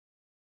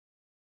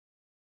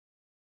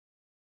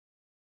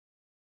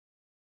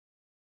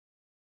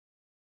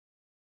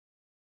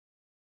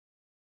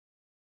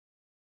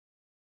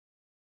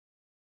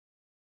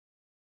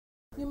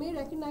You may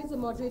recognize the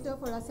moderator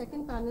for our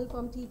second panel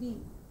from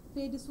TV.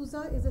 Faye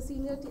D'Souza is a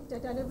senior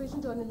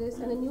television journalist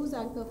and a news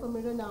anchor for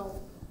Mirror Now.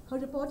 Her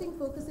reporting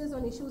focuses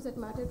on issues that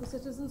matter to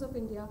citizens of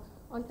India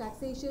on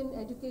taxation,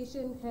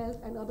 education, health,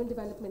 and urban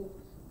development.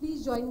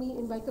 Please join me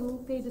in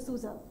welcoming Faye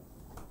D'Souza.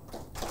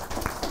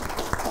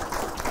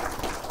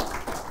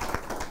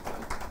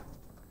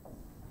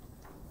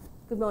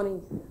 Good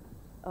morning.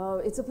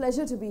 It's a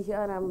pleasure to be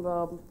here, and I'm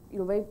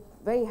very,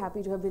 very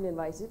happy to have been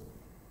invited,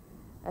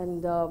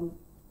 and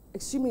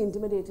extremely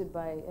intimidated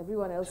by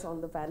everyone else on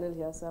the panel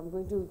here. So I'm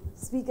going to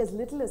speak as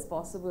little as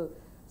possible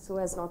so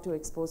as not to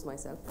expose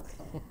myself.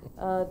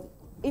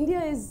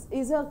 India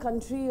is a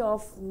country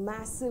of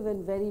massive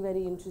and very,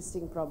 very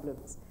interesting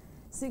problems.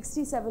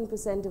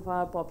 67% of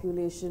our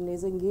population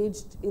is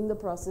engaged in the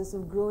process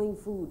of growing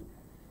food,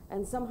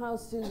 and somehow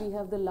still we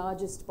have the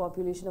largest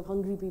population of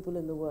hungry people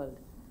in the world.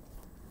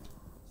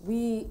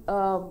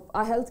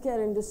 Our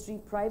healthcare industry,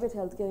 private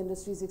healthcare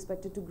industry, is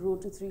expected to grow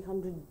to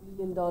 $300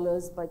 billion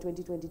by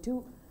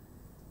 2022.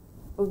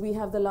 But we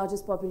have the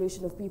largest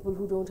population of people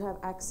who don't have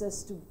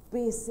access to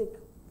basic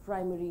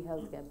primary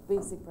healthcare.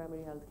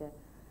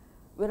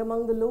 We're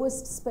among the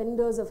lowest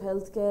spenders of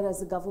healthcare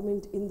as a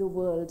government in the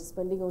world,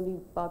 spending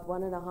only about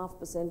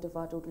 1.5% of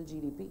our total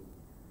GDP.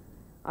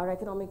 Our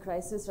economic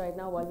crisis right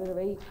now, while we're a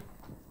very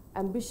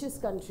ambitious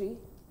country,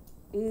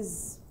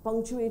 is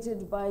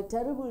punctuated by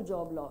terrible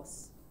job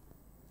loss.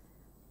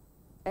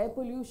 Air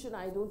pollution,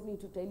 I don't need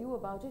to tell you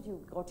about it.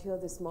 You got here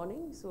this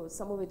morning, so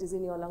some of it is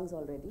in your lungs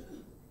already.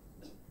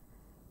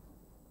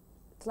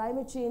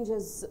 Climate change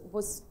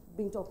was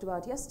being talked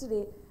about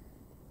yesterday.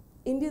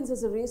 Indians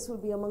as a race will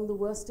be among the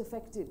worst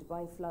affected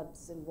by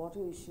floods and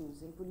water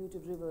issues and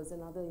polluted rivers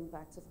and other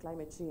impacts of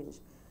climate change.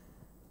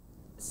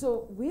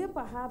 So we are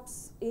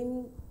perhaps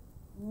in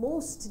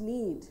most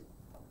need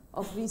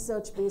of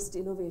research-based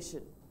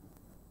innovation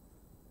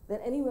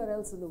than anywhere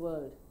else in the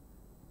world.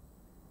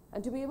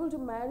 And to be able to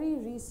marry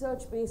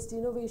research-based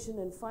innovation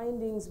and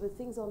findings with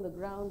things on the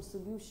ground,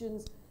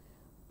 solutions,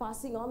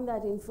 passing on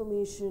that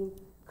information,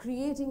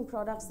 creating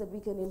products that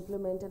we can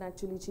implement and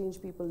actually change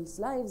people's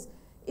lives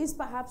is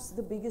perhaps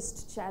the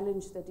biggest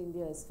challenge that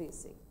India is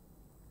facing.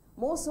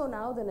 More so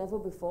now than ever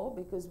before,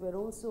 because we're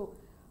also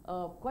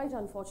quite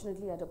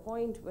unfortunately at a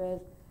point where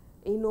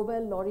a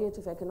Nobel laureate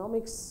of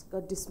economics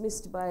got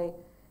dismissed by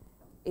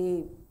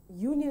a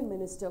union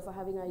minister for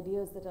having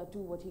ideas that are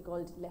too what he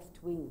called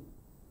left-wing.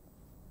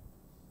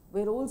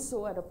 We're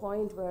also at a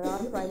point where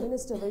our Prime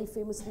Minister very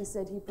famously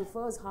said he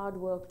prefers hard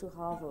work to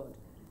Harvard.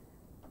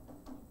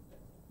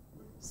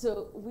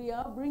 So we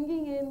are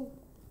bringing in...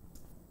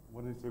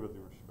 What did he say about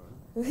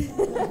the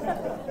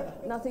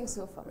UChicago? Nothing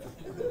so far.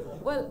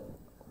 Well,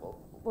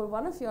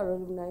 one of your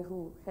alumni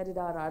who headed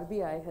our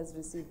RBI has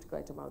received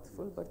quite a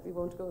mouthful, but we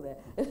won't go there.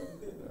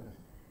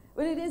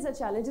 But it is a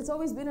challenge. It's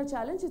always been a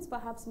challenge. It's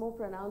perhaps more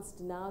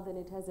pronounced now than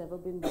it has ever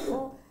been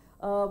before.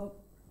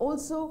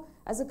 Also,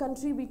 as a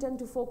country, we tend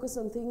to focus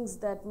on things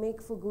that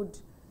make for good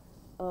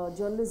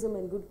journalism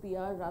and good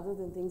PR rather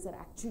than things that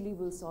actually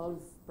will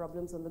solve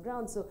problems on the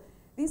ground. So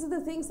these are the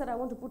things that I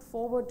want to put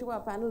forward to our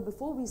panel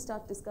before we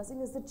start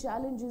discussing as the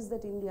challenges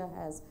that India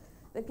has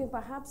that can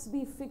perhaps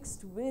be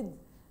fixed with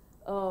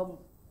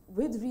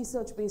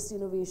research-based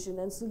innovation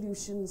and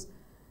solutions,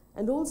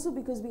 and also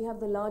because we have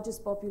the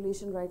largest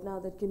population right now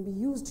that can be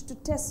used to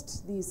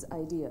test these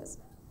ideas.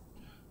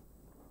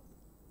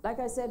 Like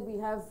I said, we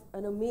have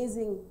an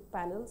amazing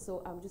panel,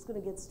 so I'm just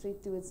going to get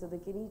straight to it so they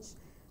can each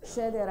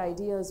share their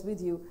ideas with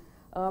you.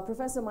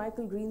 Professor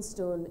Michael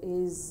Greenstone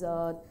is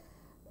a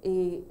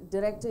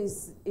director,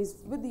 is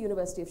with the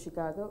University of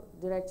Chicago,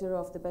 director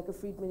of the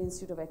Becker-Friedman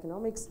Institute of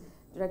Economics,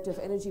 director of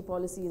Energy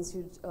Policy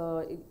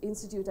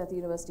Institute at the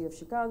University of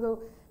Chicago,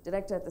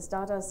 director at the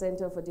Stata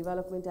Center for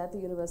Development at the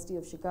University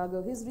of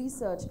Chicago. His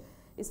research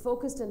is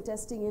focused on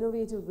testing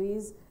innovative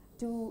ways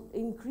to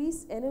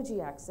increase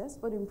energy access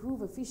but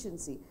improve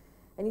efficiency.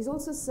 And he's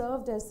also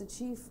served as the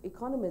chief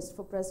economist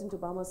for President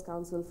Obama's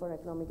Council for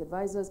Economic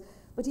Advisors.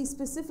 But he's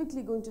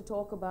specifically going to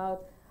talk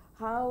about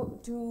how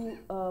to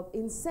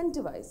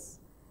incentivize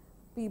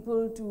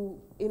people to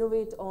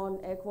innovate on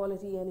air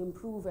quality and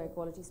improve air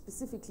quality,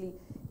 specifically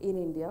in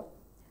India.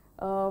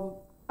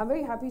 I'm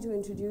very happy to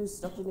introduce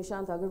Dr.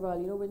 Nishant Agrawal.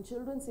 You know, when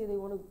children say they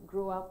want to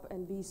grow up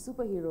and be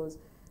superheroes,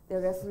 they're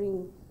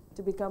referring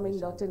to becoming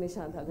Dr.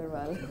 Nishant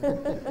Agrawal.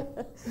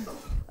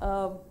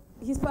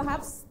 He's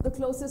perhaps the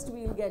closest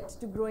we'll get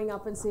to growing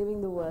up and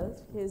saving the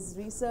world. His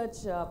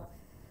research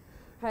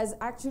has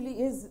actually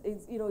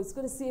it's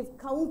going to save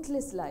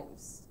countless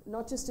lives,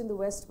 not just in the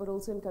West, but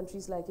also in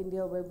countries like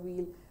India, where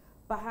we'll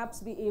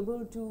perhaps be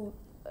able to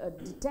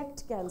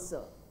detect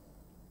cancer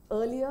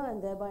earlier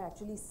and thereby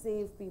actually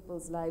save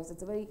people's lives.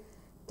 It's a very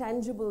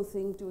tangible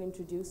thing to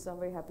introduce, so I'm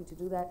very happy to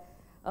do that.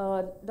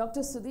 Dr.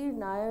 Sudhir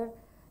Nair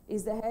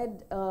is the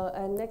head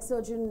and neck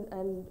surgeon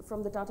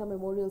from the Tata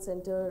Memorial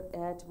Center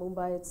at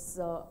Mumbai. It's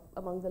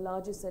among the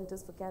largest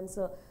centers for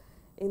cancer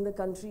in the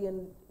country,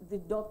 and the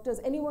doctors,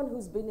 anyone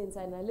who's been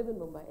inside, and I live in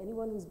Mumbai,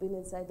 anyone who's been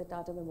inside the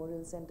Tata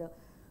Memorial Center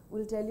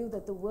will tell you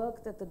that the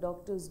work that the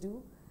doctors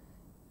do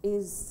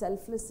is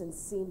selfless and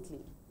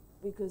saintly,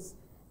 because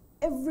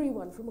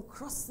everyone from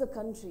across the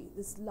country,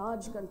 this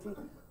large country,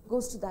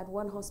 goes to that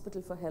one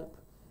hospital for help.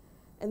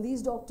 And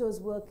these doctors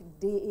work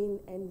day in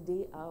and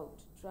day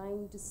out,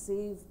 trying to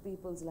save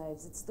people's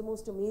lives. It's the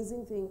most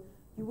amazing thing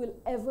you will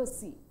ever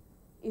see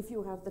if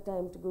you have the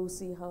time to go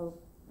see how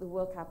the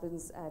work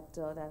happens at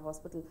that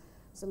hospital.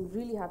 So I'm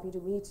really happy to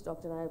meet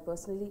Dr. Nair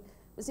personally.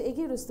 Mr.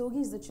 A.K.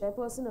 Rastogi is the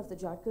chairperson of the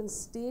Jharkhand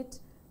State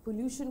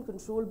Pollution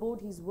Control Board.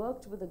 He's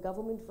worked with the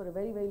government for a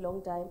very, very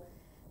long time,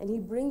 and he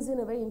brings in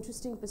a very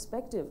interesting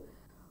perspective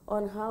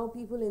on how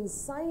people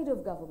inside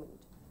of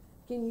government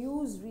can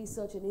use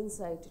research and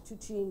insight to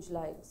change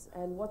lives,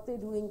 and what they're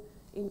doing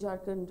in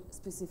Jharkhand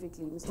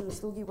specifically. Mr.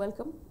 Rastogi,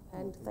 welcome,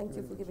 and thank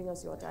you for giving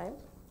us your time.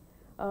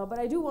 But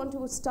I do want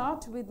to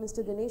start with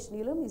Mr. Ganesh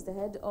Neelam. He's the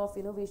head of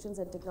innovations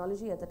and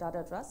technology at the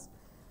Tata Trust.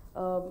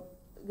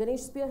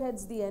 Ganesh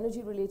spearheads the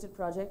energy-related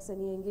projects,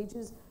 and he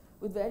engages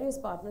with various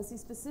partners.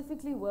 He's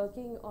specifically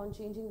working on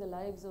changing the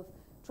lives of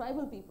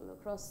tribal people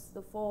across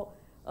the four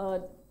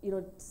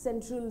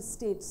central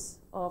states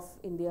of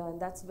India,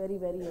 and that's very,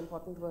 very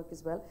important work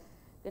as well.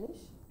 Ganesh?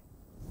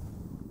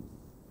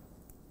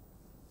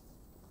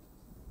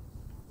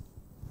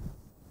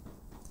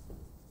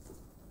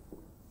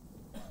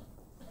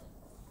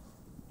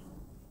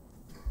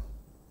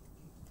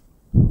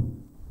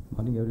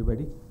 Morning,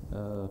 everybody.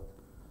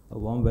 A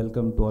warm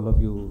welcome to all of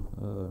you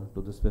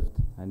to this 5th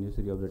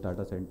anniversary of the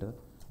Tata Center.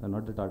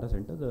 Not the Tata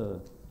Center,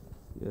 the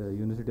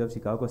University of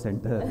Chicago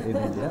Center in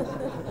India.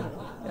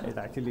 It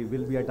actually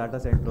will be a Tata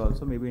Center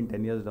also. Maybe in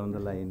 10 years down the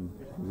line,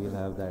 we'll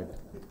have that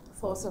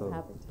force of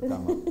habit.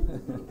 Come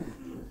up.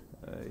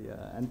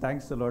 Yeah, and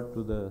thanks a lot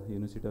to the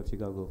University of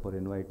Chicago for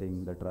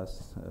inviting the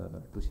Trust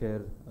to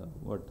share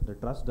what the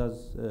Trust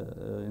does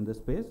in this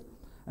space,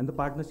 and the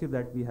partnership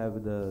that we have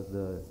with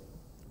the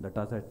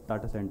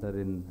Tata Center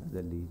in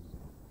Delhi.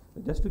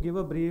 Just to give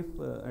a brief,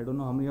 I don't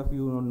know how many of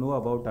you know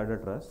about Tata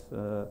Trust,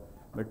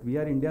 but we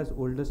are India's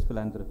oldest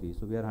philanthropy.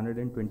 So we are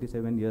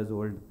 127 years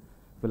old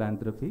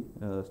philanthropy,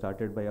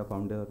 started by our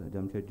founder,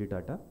 Jamshedji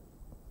Tata.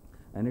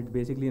 And it's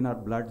basically in our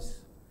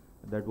bloods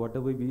that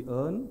whatever we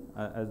earn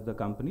as the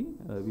company,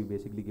 we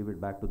basically give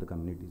it back to the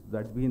community.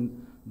 That's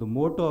been the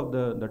motto of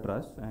the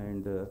trust,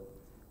 and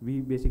we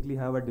basically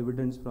have our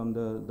dividends from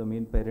the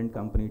main parent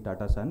company,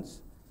 Tata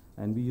Sons,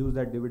 and we use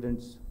that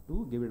dividends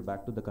to give it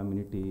back to the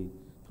community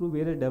through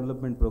various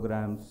development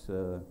programs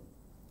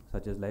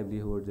such as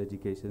livelihoods,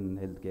 education,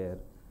 healthcare.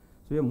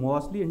 So we are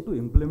mostly into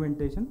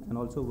implementation and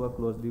also work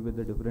closely with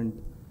the different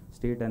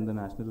state and the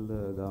national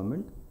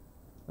government.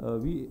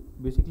 We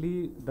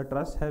basically, the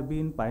trusts have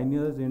been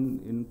pioneers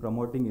in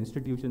promoting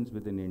institutions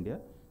within India.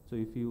 So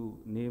if you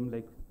name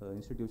like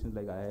institutions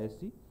like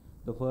IISc,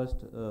 the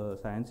first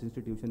science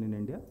institution in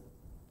India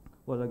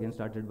was again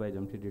started by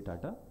Jamshedji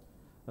Tata.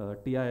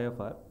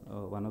 TIFR,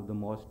 one of the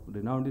most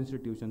renowned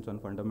institutions on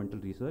fundamental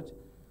research,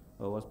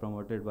 was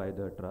promoted by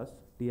the trust.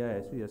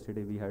 TISC,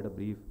 yesterday we had a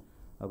brief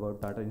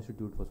about Tata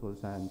Institute for Social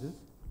Sciences.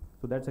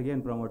 So that's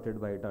again promoted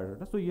by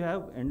Tata. So you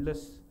have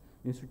endless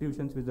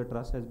institutions which the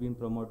trust has been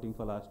promoting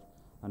for last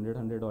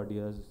 100 odd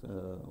years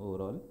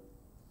overall.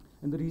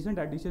 And the recent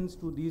additions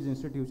to these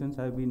institutions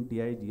have been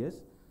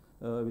TIGS,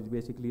 which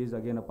basically is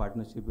again a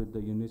partnership with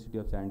the University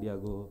of San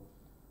Diego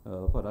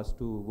for us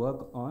to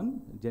work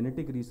on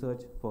genetic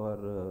research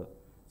for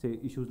say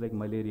issues like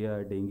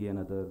malaria, dengue and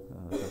other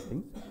such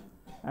things.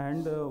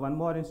 And one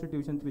more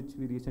institution which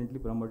we recently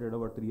promoted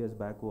about 3 years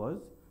back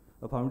was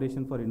a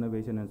Foundation for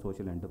Innovation and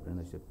Social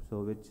Entrepreneurship.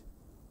 So which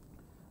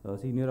a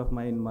senior of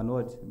mine,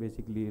 Manoj,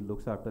 basically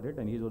looks after it,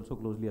 and he's also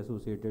closely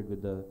associated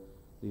with the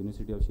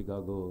University of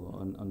Chicago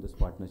on this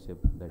partnership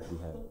that we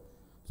have.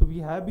 So we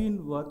have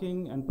been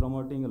working and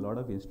promoting a lot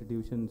of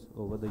institutions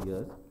over the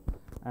years.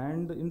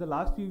 And in the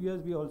last few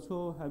years, we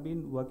also have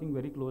been working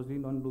very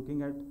closely on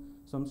looking at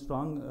some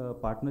strong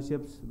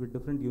partnerships with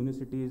different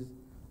universities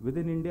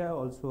within India,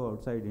 also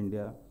outside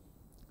India.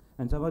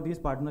 And some of these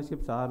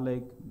partnerships are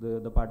like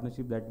the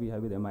partnership that we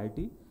have with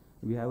MIT.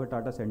 We have a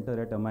Tata Center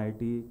at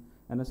MIT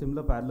and a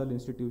similar parallel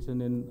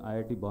institution in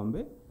IIT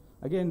Bombay.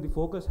 Again, the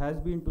focus has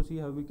been to see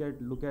how we can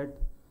look at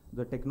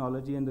the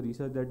technology and the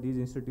research that these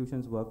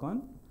institutions work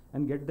on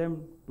and get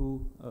them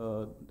to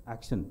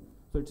action.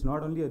 So it's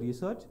not only a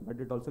research, but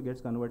it also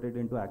gets converted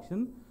into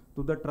action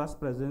to the trust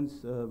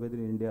presence within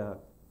India,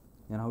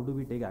 and how do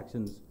we take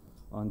actions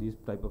on these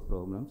type of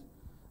programs.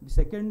 The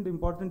second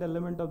important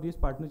element of this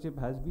partnership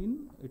has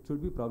been, it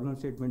should be problem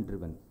statement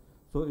driven.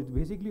 So it's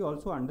basically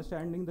also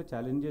understanding the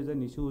challenges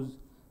and issues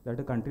that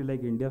a country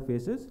like India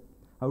faces.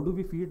 How do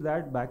we feed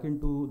that back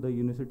into the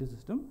university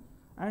system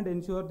and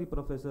ensure the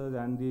professors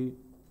and the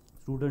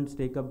students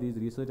take up these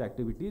research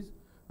activities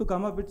to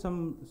come up with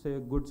some, say,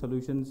 good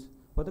solutions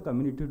for the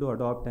community to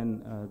adopt,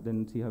 and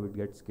then see how it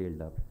gets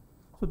scaled up.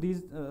 So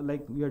these,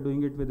 like we are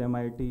doing it with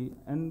MIT,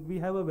 and we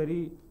have a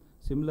very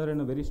similar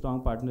and a very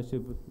strong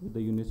partnership with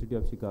the University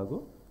of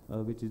Chicago,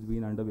 which has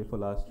been underway for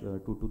last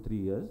 2 to 3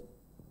 years.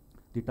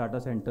 The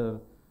Tata Center,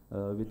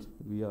 which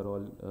we are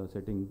all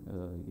sitting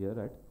here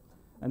at.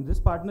 And this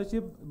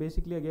partnership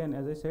basically, again,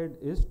 as I said,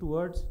 is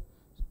towards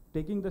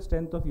taking the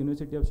strength of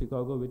University of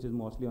Chicago, which is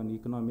mostly on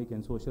economic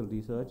and social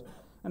research,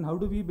 and how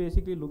do we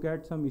basically look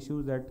at some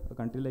issues that a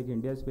country like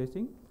India is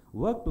facing,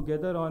 work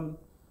together on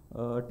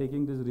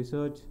taking this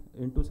research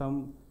into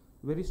some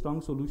very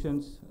strong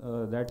solutions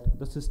that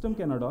the system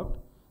can adopt,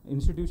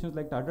 institutions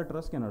like Tata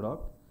Trust can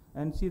adopt,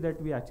 and see that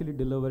we actually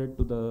deliver it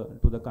to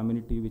the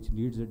community which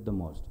needs it the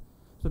most.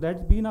 So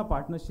that's been our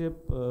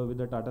partnership with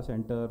the Tata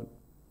Center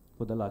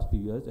for the last few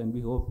years, and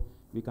we hope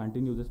we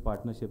continue this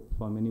partnership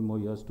for many more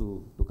years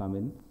to come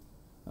in.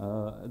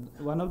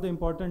 One of the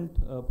important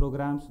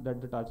programs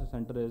that the Tata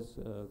Center is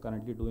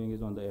currently doing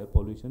is on the air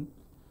pollution,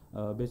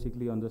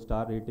 basically on the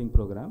star rating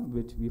program,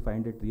 which we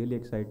find it really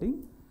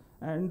exciting.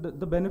 And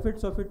the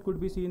benefits of it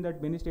could be seen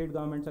that many state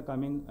governments are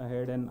coming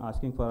ahead and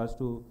asking for us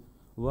to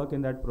work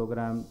in that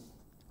program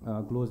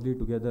closely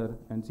together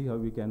and see how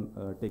we can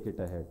take it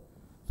ahead.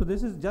 So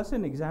this is just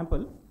an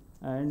example,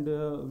 and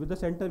with the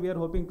center we are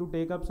hoping to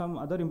take up some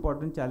other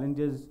important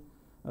challenges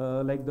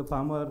like the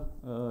farmer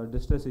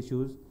distress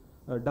issues,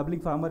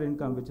 doubling farmer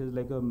income, which is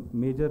like a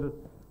major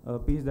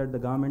piece that the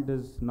government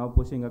is now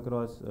pushing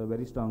across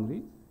very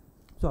strongly.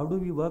 So how do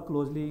we work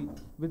closely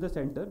with the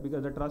center,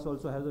 because the trust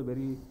also has a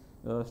very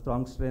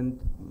strong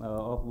strength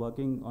of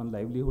working on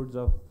livelihoods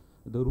of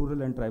the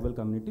rural and tribal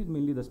communities,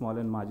 mainly the small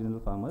and marginal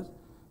farmers.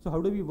 So how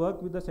do we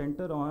work with the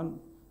center on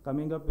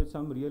coming up with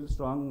some real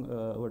strong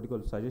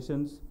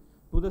suggestions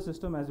to the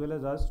system as well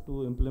as us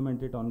to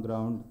implement it on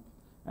ground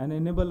and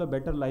enable a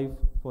better life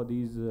for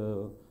these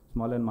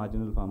small and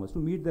marginal farmers to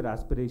meet their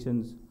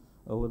aspirations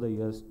over the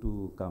years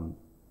to come.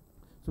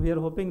 So we are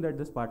hoping that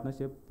this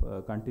partnership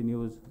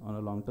continues on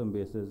a long-term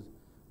basis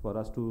for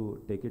us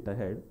to take it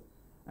ahead.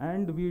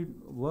 And we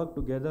work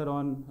together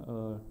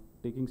on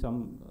taking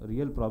some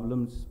real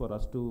problems for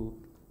us to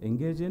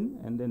engage in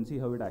and then see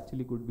how it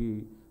actually could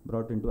be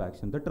brought into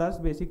action. The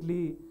trust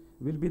basically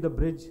will be the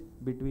bridge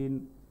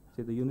between,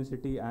 say, the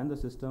university and the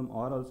system,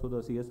 or also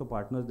the CSO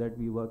partners that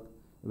we work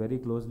very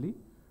closely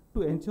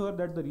to ensure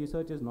that the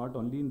research is not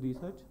only in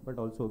research but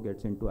also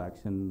gets into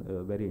action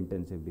very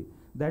intensively.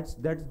 That's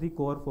the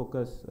core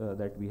focus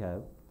that we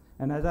have.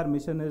 And as our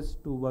mission is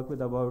to work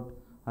with about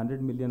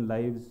 100 million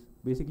lives,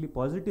 basically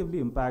positively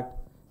impact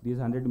these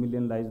 100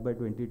 million lives by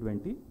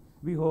 2020,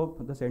 we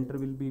hope the center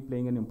will be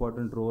playing an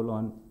important role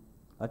on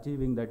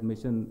achieving that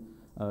mission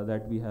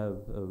that we have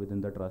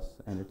within the trust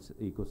and its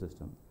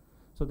ecosystem.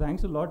 So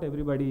thanks a lot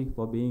everybody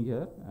for being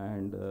here,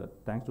 and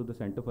thanks to the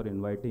center for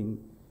inviting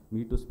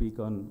me to speak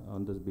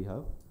on this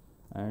behalf.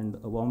 And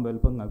a warm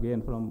welcome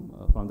again from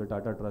the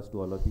Tata Trust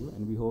to all of you,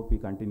 and we hope we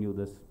continue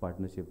this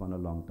partnership on a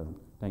long term.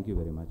 Thank you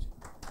very much.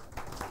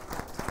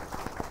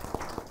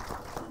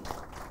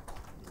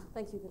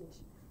 Thank you, Ganesh.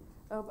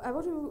 I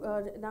want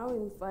to now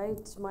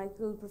invite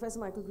Professor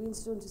Michael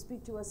Greenstone to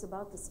speak to us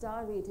about the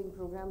star rating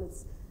program.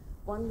 It's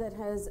one that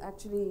has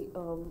actually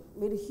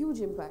made a huge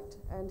impact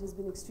and has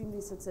been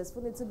extremely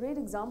successful. It's a great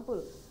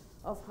example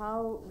of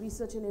how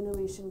research and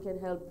innovation can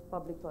help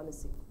public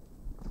policy.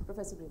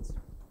 Professor Greenstone.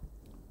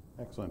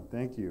 Excellent,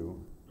 thank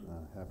you.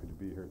 Happy to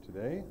be here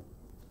today.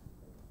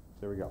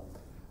 There we go.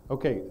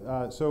 Okay,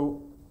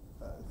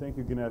 thank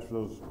you, Ganesh, for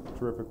those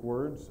terrific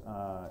words.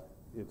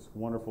 It's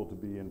wonderful to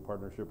be in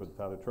partnership with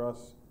Tata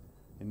Trust.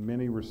 In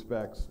many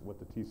respects, what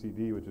the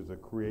TCD, which is a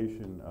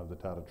creation of the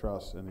Tata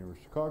Trust and the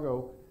University of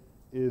Chicago,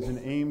 is an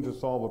aim to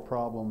solve a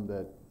problem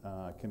that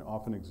can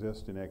often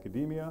exist in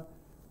academia,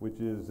 which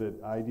is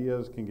that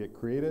ideas can get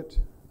created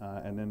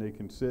and then they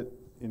can sit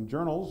in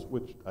journals,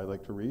 which I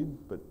like to read,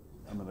 but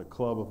I'm in a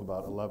club of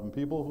about 11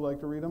 people who like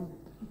to read them.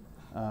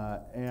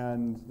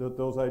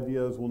 Those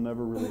ideas will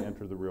never really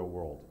enter the real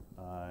world.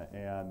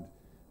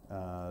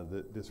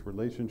 This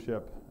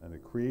relationship and the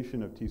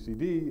creation of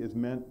TCD is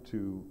meant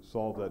to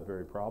solve that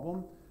very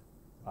problem,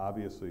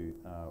 obviously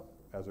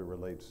as it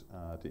relates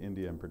to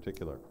India in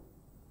particular.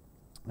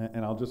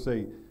 And I'll just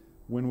say,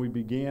 when we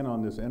began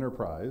on this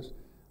enterprise,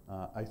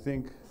 I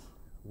think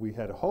we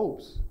had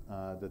hopes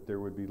that there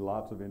would be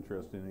lots of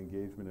interest in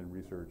engagement in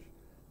research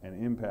and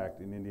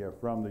impact in India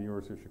from the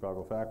University of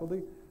Chicago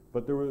faculty,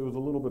 but it was a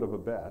little bit of a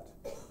bet.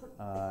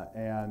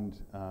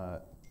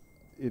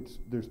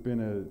 There's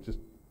been a just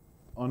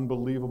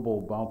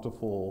unbelievable,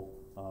 bountiful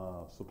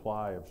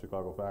supply of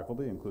Chicago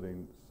faculty,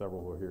 including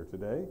several who are here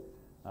today,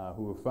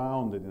 who have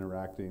found that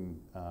interacting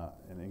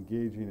and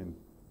engaging and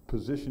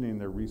positioning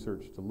their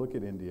research to look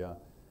at India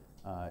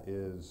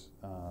is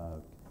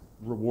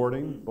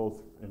rewarding,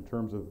 both in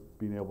terms of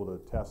being able to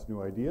test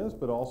new ideas,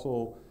 but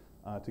also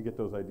to get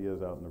those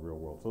ideas out in the real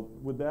world. So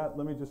with that,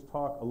 let me just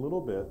talk a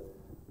little bit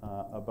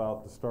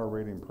about the STAR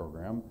rating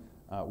program,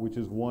 which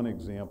is one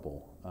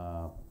example.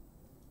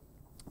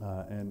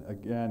 And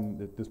again,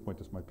 at this point,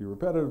 this might be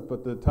repetitive,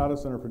 but the Tata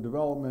Center for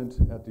Development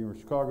at the University of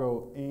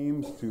Chicago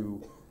aims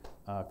to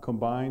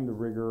combine the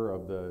rigor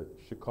of the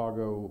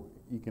Chicago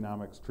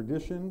economics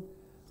tradition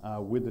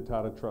with the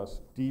Tata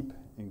Trust's deep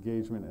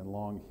engagement and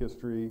long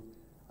history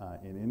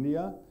in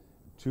India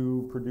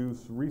to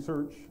produce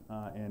research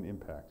and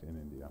impact in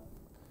India.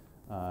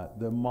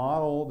 The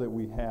model that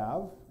we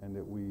have and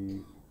that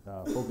we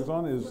focus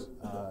on is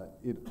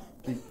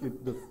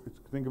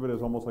think of it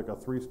as almost like a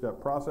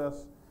three-step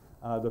process.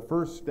 The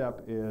first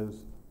step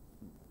is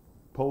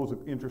pose an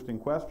interesting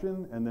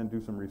question and then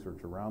do some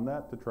research around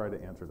that to try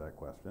to answer that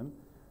question.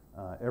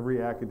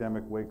 Every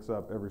academic wakes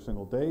up every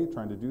single day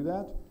trying to do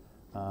that,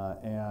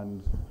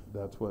 and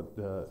that's what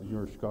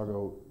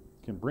UChicago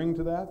can bring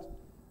to that.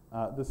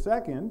 The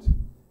second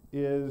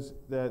is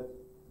that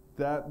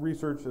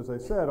research, as I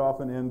said,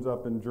 often ends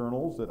up in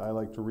journals that I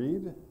like to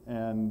read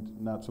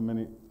and not so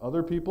many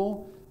other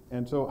people.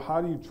 And so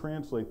how do you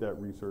translate that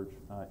research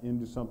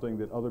into something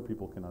that other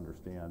people can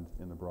understand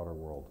in the broader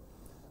world?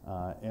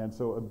 And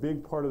so a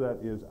big part of that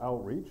is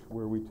outreach,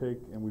 where we take,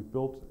 and we've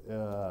built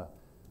a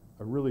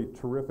really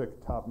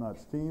terrific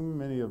top-notch team,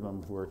 many of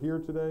them who are here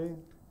today,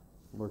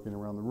 lurking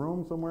around the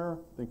room somewhere,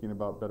 thinking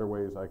about better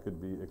ways I could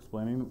be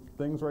explaining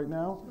things right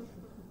now.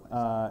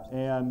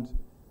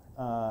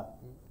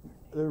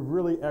 They're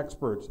really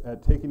experts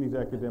at taking these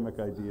academic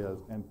ideas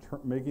and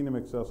making them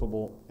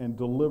accessible and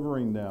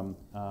delivering them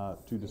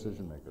to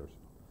decision makers.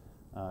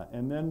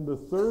 And then the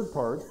third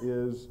part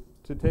is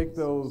to take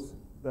those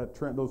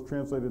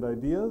translated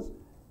ideas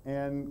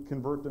and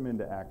convert them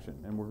into action.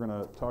 And we're going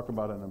to talk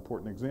about an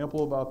important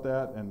example about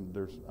that, and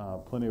there's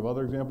plenty of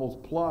other examples.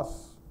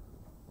 Plus,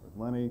 with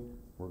Lenny,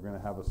 we're going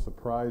to have a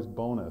surprise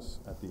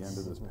bonus at the end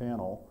of this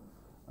panel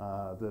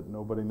that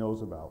nobody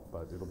knows about,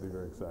 but it'll be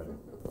very exciting.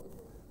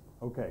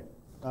 Okay,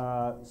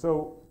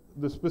 so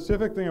the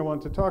specific thing I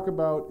want to talk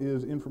about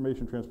is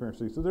information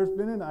transparency. So there's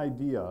been an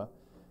idea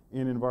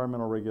in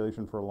environmental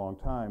regulation for a long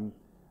time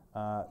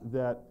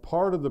that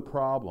part of the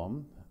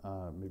problem,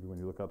 maybe when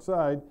you look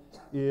outside,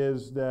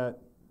 is that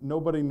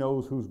nobody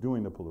knows who's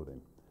doing the polluting.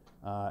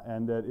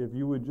 And that if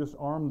you would just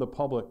arm the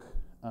public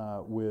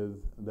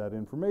with that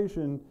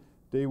information,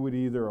 they would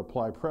either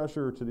apply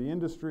pressure to the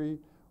industry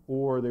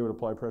or they would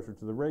apply pressure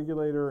to the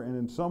regulator, and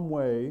in some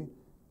way,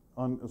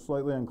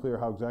 slightly unclear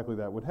how exactly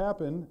that would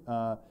happen,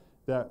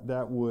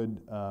 that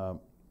would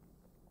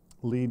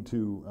lead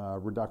to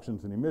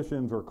reductions in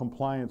emissions or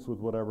compliance with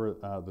whatever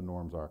the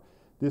norms are.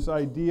 This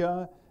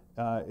idea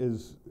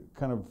is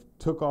kind of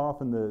took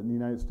off in the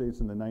United States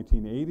in the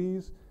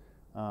 1980s,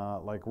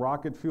 like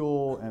rocket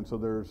fuel, and so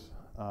there's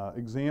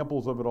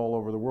examples of it all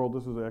over the world.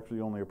 This is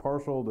actually only a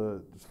partial.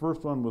 The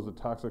first one was a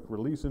toxic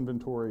release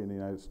inventory in the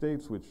United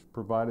States, which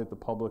provided the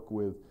public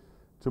with,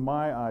 to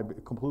my eye,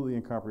 completely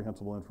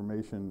incomprehensible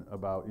information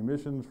about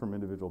emissions from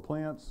individual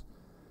plants.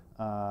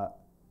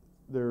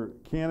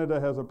 Canada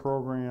has a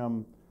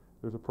program.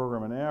 There's a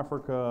program in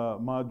Africa.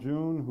 Ma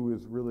Jun, who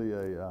is really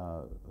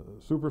a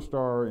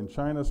superstar in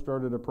China,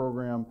 started a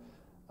program.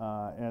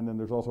 And then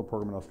there's also a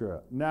program in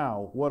Australia.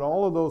 Now, what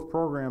all of those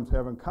programs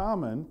have in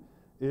common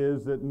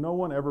is that no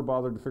one ever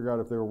bothered to figure out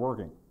if they were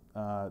working.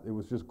 It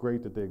was just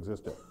great that they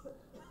existed.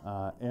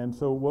 And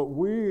so what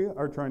we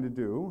are trying to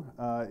do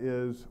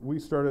is we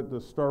started the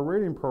star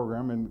rating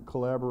program in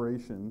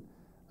collaboration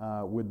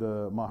with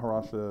the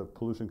Maharashtra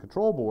Pollution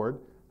Control Board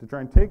to try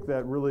and take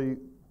that really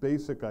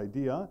basic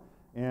idea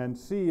and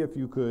see if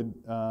you could,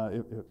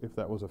 if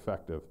that was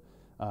effective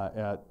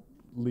at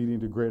leading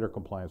to greater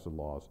compliance with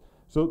laws.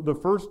 So the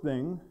first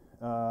thing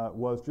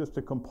was just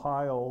to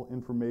compile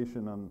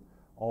information on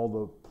all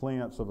the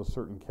plants of a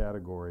certain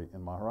category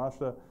in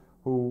Maharashtra,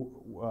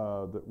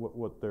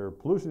 what their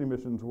pollution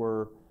emissions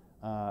were.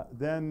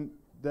 Then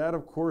that,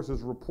 of course,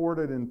 is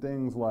reported in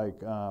things like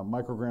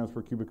micrograms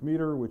per cubic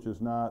meter, which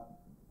is not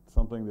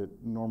something that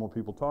normal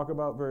people talk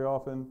about very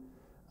often.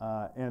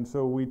 And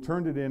so we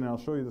turned it in, and I'll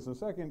show you this in a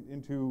second,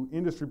 into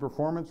industry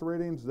performance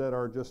ratings that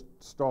are just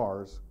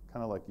stars,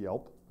 kind of like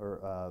Yelp,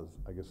 or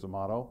I guess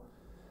Zomato.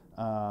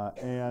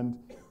 And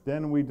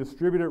then we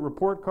distributed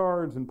report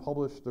cards and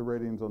published the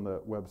ratings on the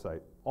website,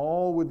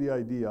 all with the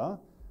idea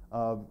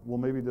of, well,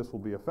 maybe this will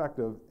be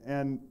effective.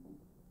 And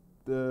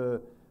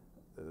the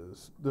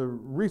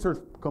research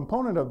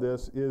component of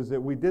this is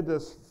that we did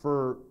this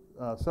for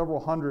several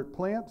hundred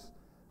plants.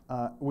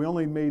 We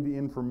only made the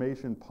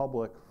information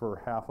public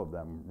for half of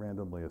them,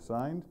 randomly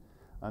assigned.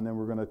 And then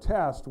we're going to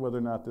test whether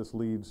or not this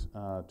leads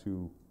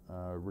to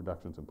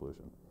reductions in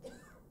pollution.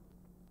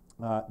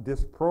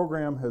 This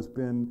program has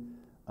been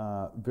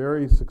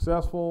very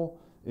successful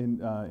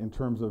in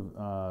terms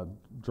of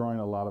drawing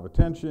a lot of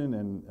attention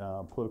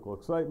and political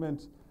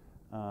excitement.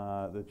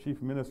 The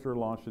Chief Minister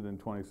launched it in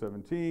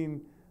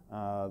 2017.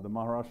 The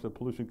Maharashtra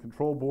Pollution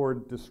Control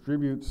Board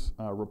distributes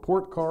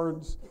report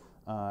cards,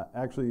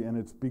 actually, and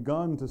it's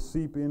begun to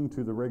seep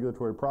into the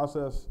regulatory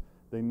process.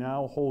 They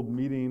now hold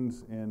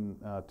meetings in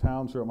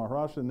towns throughout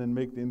Maharashtra and then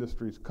make the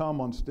industries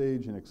come on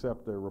stage and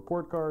accept their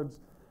report cards.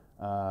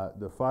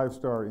 The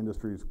five-star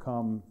industries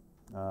come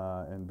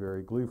and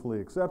very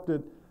gleefully accept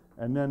it,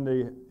 and then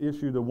they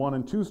issue the 1-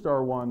 and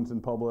 2-star ones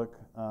in public,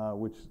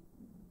 which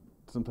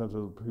sometimes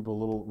people are a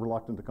little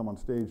reluctant to come on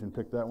stage and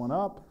pick that one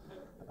up,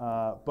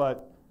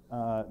 but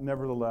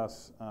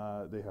nevertheless,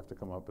 they have to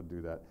come up and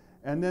do that.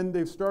 And then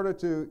they've started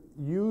to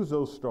use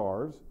those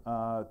stars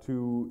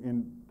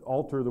to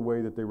alter the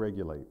way that they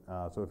regulate.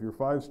 So if you're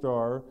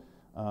 5-star,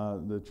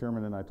 the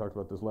chairman and I talked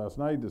about this last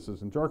night, this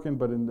isn't jargon,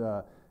 but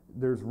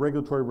there's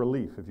regulatory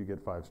relief if you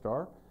get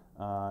 5-star,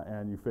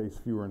 and you face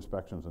fewer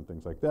inspections and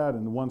things like that,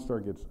 and the 1-star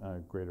gets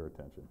greater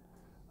attention.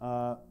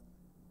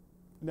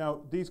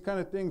 Now, these kind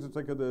of things, it's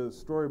like the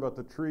story about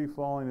the tree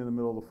falling in the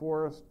middle of the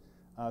forest.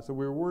 So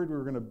we were worried we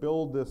were going to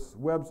build this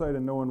website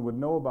and no one would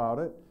know about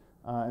it.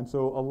 And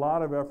so a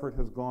lot of effort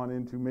has gone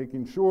into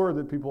making sure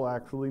that people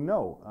actually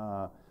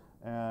know.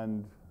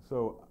 And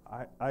so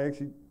I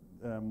actually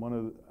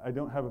I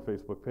don't have a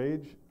Facebook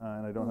page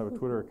and I don't have a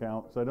Twitter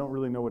account, so I don't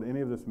really know what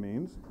any of this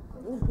means.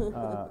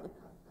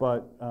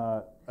 But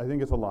I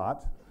think it's a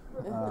lot.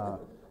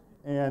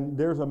 And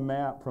there's a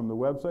map from the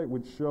website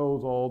which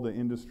shows all the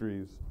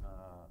industries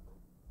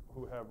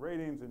who have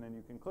ratings, and then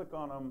you can click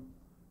on them,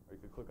 or you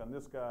could click on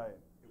this guy,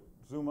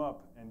 zoom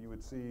up, and you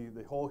would see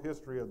the whole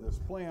history of this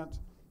plant,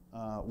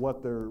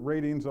 what their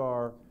ratings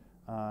are,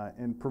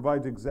 and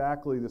provides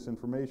exactly this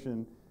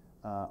information,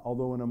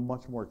 although in a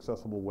much more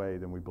accessible way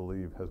than we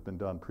believe has been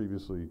done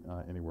previously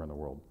anywhere in the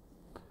world.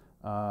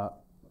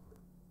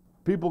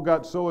 People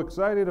got so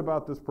excited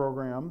about this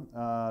program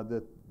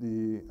that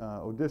the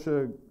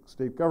Odisha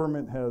state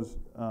government has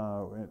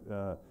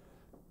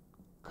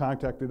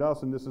contacted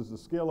us, and this is the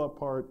scale-up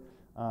part,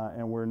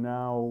 and we're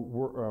now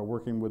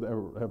working with,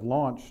 have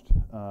launched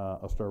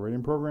a star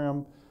rating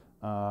program.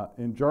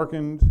 In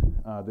Jharkhand,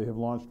 they have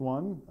launched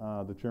one.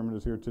 The chairman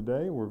is here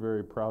today. We're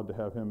very proud to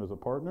have him as a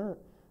partner.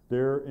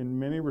 They're in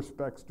many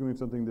respects doing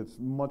something that's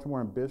much more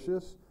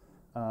ambitious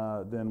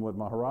than what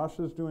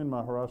Maharashtra is doing.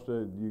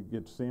 Maharashtra, you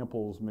get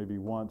samples maybe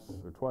once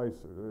or twice,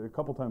 or a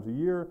couple times a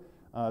year.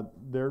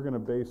 They're going to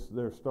base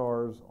their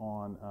stars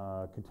on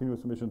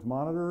continuous emissions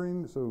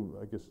monitoring, so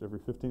I guess every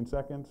 15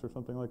 seconds or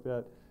something like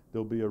that,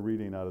 there'll be a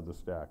reading out of the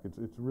stack.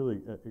 It's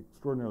really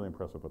extraordinarily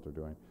impressive what they're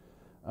doing.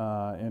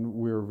 And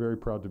we're very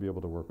proud to be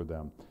able to work with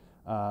them.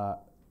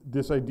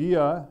 This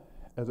idea,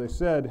 as I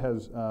said,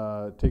 has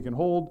taken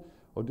hold.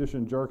 Odisha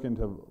and Jharkhand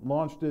have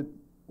launched it.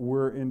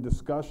 We're in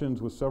discussions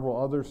with several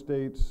other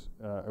states,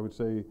 I would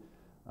say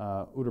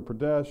Uttar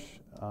Pradesh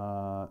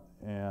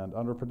and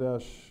Andhra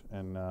Pradesh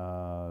and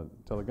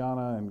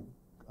Telangana and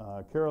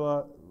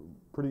Kerala,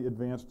 pretty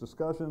advanced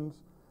discussions.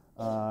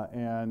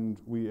 And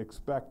we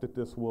expect that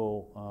this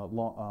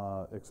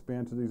will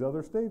expand to these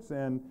other states,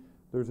 and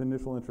there's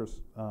initial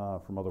interest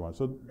from other ones.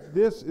 So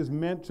this is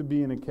meant to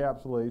be an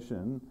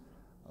encapsulation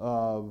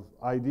of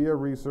idea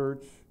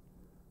research,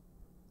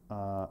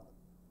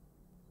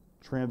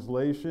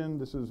 translation.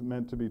 This is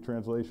meant to be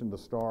translation to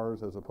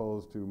stars as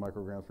opposed to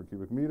micrograms per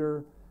cubic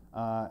meter,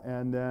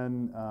 and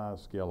then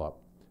scale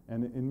up.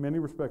 And in many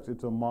respects,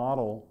 it's a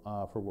model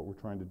for what we're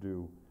trying to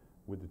do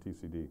with the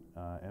TCD.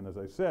 And as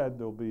I said,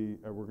 there'll be,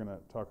 we're going to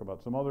talk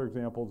about some other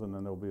examples, and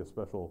then there'll be a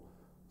special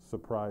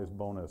surprise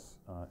bonus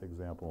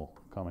example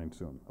coming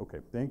soon. Okay,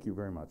 thank you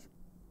very much.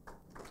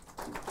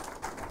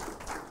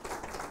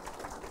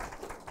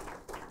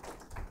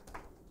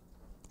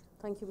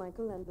 Thank you,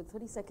 Michael, and with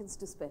 30 seconds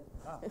to spare.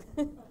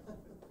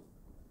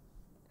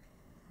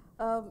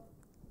 I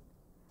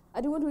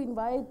do want to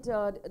invite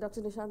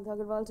Dr. Nishant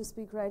Agrawal to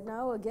speak right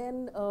now.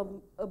 Again,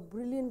 a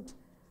brilliant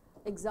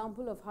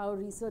example of how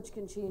research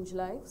can change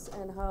lives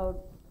and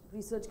how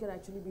research can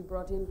actually be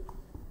brought in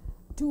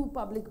to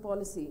public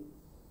policy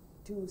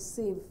to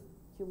save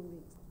human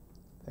beings.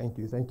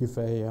 Thank you,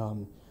 Faye.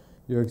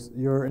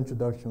 Your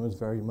introduction was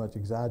very much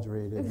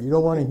exaggerated. You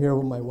don't want to hear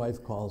what my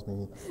wife calls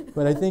me.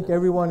 But I think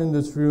everyone in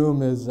this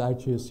room is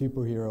actually a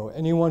superhero.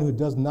 Anyone who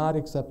does not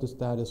accept the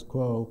status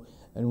quo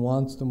and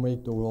wants to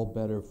make the world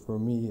better, for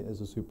me, is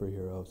a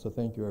superhero. So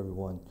thank you,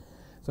 everyone.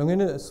 So I'm going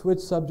to switch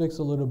subjects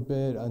a little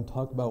bit and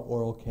talk about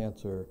oral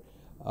cancer.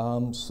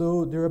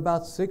 So there are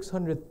about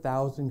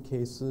 600,000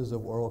 cases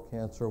of oral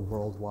cancer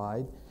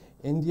worldwide.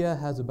 India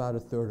has about a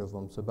third of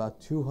them, so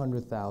about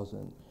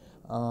 200,000.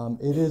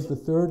 It is the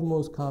third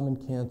most common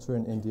cancer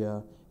in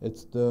India.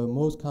 It's the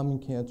most common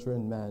cancer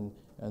in men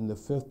and the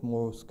fifth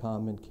most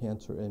common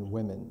cancer in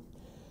women.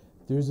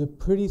 There's a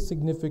pretty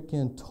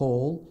significant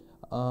toll.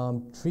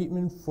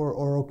 Treatment for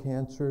oral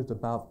cancer is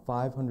about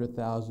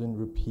 500,000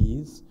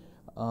 rupees,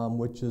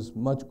 which is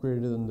much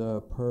greater than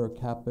the per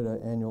capita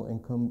annual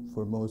income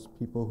for most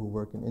people who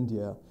work in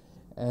India.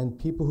 And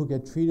people who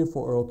get treated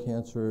for oral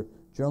cancer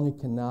generally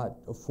cannot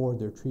afford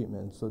their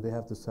treatment, so they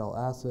have to sell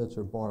assets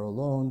or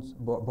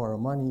borrow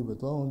money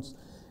with loans,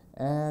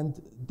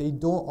 and they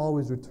don't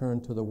always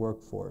return to the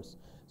workforce.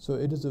 So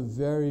it is a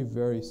very,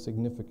 very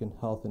significant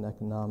health and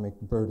economic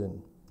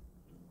burden.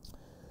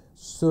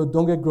 So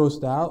don't get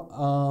grossed out.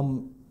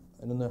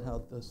 I don't know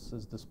how this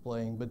is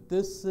displaying, but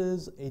this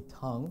is a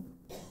tongue,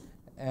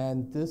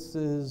 and this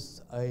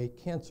is a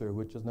cancer,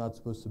 which is not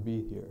supposed to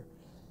be here.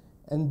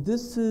 And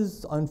this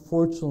is,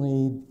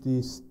 unfortunately,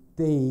 the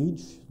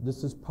stage.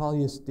 This is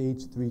probably a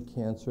stage 3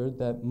 cancer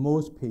that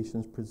most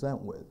patients present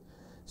with.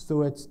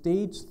 So at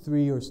stage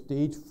 3 or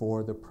stage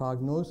 4, the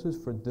prognosis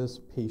for this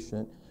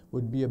patient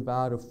would be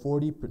about a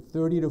 30 to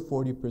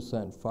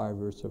 40%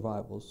 5-year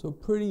survival. So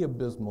pretty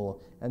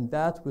abysmal, and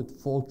that's with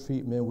full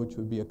treatment, which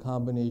would be a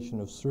combination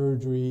of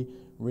surgery,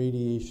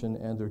 radiation,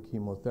 and or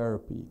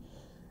chemotherapy.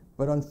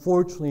 But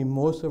unfortunately,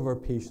 most of our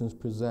patients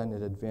present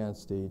at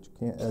advanced stage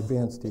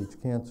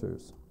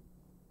cancers.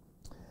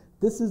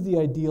 This is the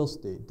ideal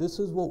state. This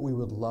is what we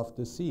would love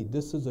to see.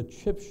 This is a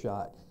chip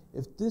shot.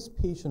 If this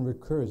patient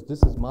recurs,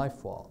 this is my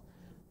fault.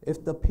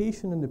 If the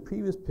patient in the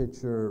previous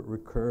picture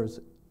recurs,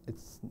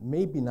 it's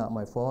maybe not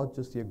my fault,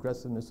 just the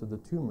aggressiveness of the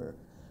tumor.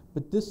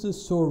 But this is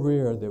so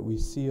rare that we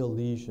see a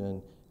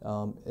lesion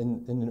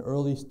in an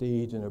early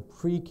stage, in a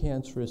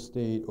precancerous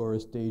state, or a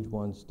stage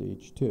 1,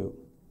 stage 2.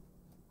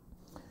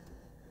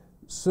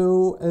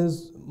 So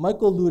as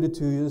Michael alluded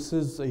to, this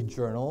is a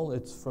journal.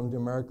 It's from the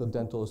American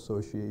Dental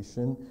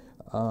Association.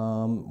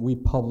 We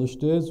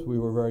published this. We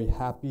were very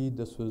happy.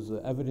 This was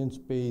an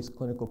evidence-based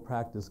clinical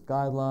practice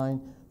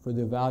guideline for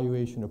the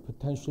evaluation of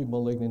potentially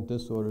malignant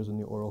disorders in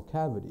the oral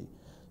cavity.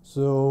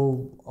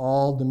 So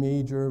all the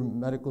major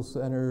medical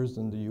centers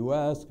in the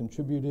US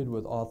contributed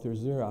with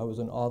authors there. I was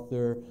an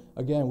author.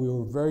 Again, we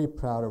were very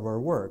proud of our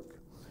work.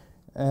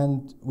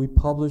 And we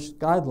published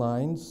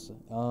guidelines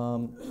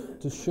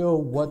to show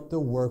what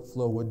the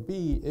workflow would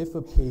be if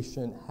a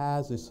patient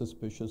has a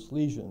suspicious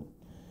lesion.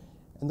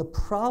 And the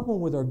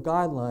problem with our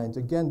guidelines,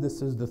 again,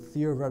 this is the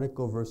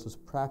theoretical versus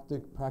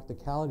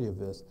practicality of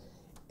this,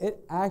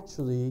 it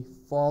actually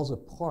falls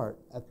apart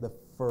at the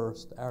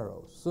first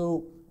arrow.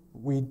 So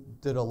we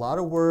did a lot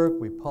of work,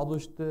 we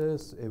published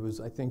this, it was,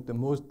 I think, the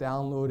most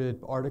downloaded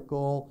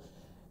article,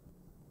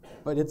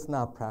 but it's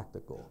not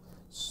practical.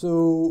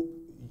 So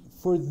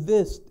for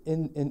this,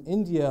 in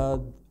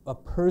India, a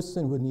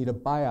person would need a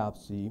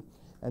biopsy,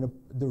 and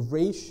the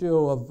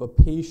ratio of a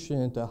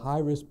patient, a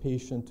high-risk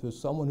patient, to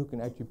someone who can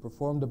actually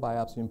perform the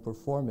biopsy and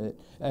perform it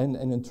and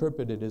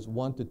interpret it is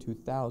 1 to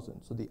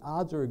 2,000. So the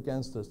odds are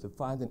against us to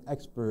find an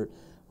expert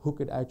who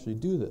could actually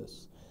do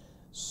this.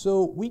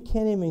 So we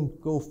can't even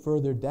go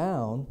further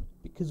down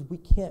because we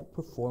can't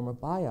perform a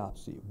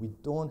biopsy. We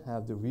don't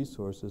have the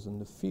resources in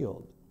the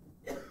field.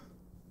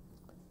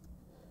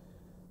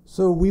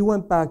 So we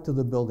went back to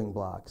the building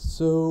blocks.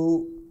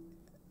 So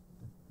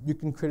you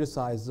can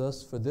criticize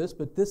us for this,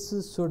 but this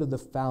is sort of the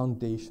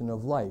foundation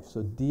of life.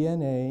 So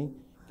DNA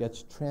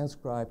gets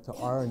transcribed to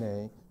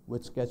RNA,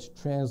 which gets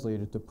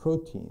translated to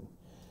protein.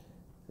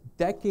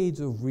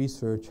 Decades of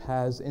research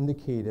has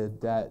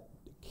indicated that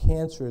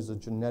cancer is a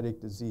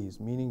genetic disease,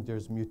 meaning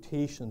there's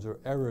mutations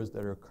or errors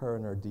that occur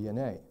in our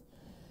DNA.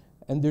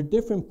 And there are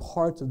different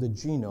parts of the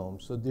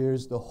genome. So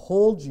there's the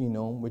whole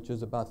genome, which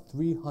is about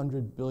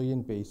 300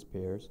 billion base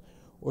pairs,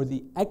 or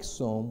the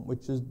exome,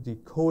 which is the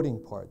coding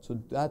part. So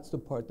that's the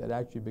part that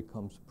actually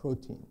becomes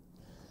protein.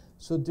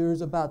 So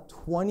there's about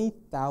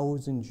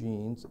 20,000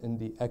 genes in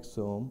the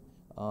exome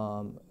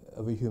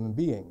of a human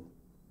being.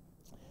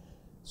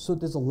 So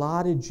there's a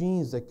lot of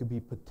genes that could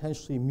be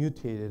potentially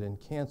mutated in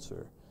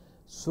cancer.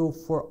 So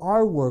for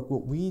our work,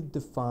 what we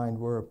defined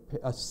were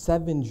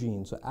 7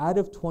 genes. So out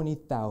of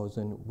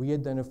 20,000, we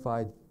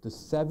identified the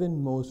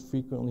 7 most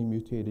frequently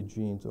mutated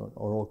genes on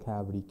oral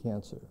cavity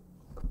cancer.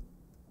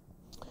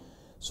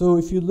 So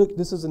if you look,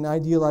 this is an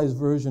idealized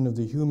version of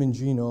the human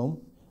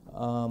genome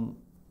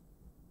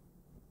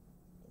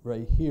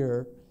right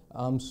here.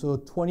 So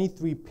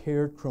 23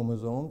 paired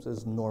chromosomes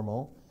is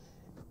normal.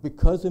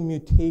 Because of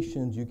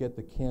mutations, you get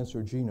the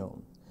cancer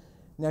genome.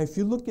 Now, if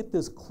you look at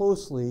this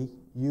closely,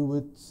 you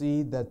would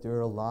see that there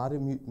are a lot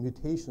of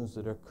mutations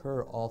that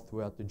occur all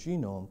throughout the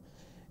genome.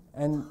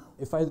 And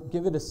if I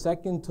give it a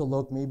second to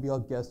look, maybe I'll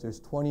guess there's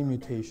 20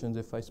 mutations.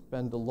 If I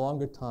spend a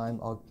longer time,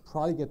 I'll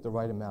probably get the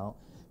right amount.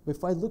 But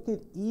if I look at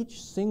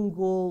each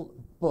single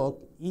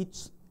book,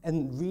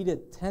 and read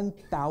it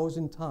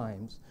 10,000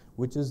 times,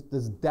 which is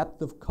this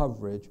depth of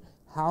coverage,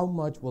 how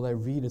much will I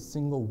read a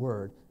single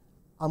word?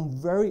 I'm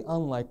very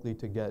unlikely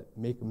to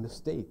make a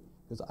mistake,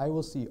 because I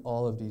will see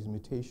all of these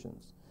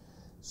mutations.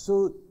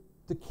 So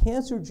the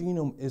cancer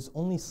genome is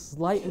only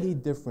slightly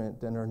different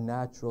than our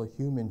natural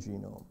human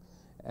genome.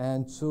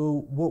 And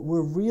so what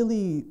we're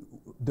really,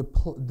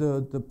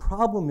 the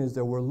problem is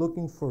that we're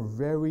looking for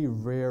very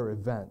rare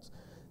events,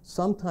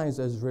 sometimes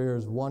as rare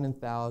as 1 in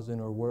 1,000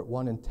 or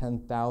 1 in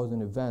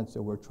 10,000 events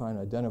that we're trying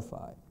to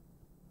identify.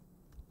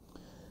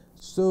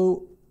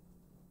 So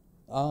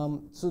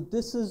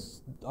this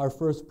is our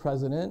first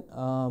president.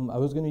 I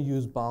was going to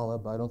use Bala,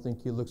 but I don't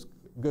think he looks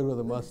good with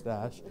a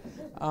mustache.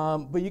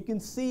 But you can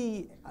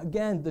see,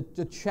 again,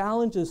 the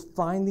challenge is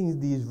finding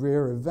these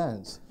rare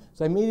events.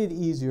 So I made it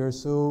easier.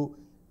 So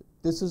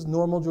this is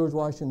normal George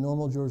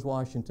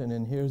Washington,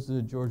 and here's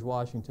the George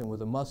Washington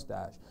with a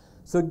mustache.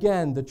 So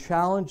again, the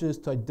challenge is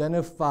to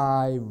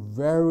identify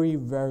very,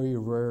 very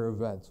rare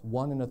events,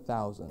 1 in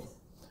 1,000.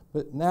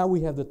 But now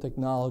we have the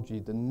technology,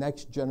 the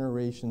next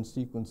generation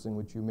sequencing,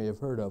 which you may have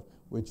heard of,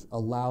 which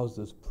allows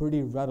this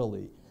pretty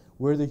readily.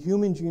 Where the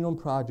Human Genome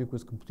Project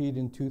was completed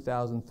in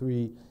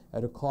 2003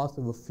 at a cost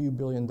of a few $1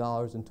 billion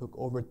and took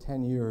over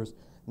 10 years,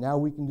 now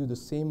we can do the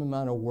same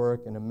amount of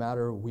work in a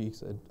matter of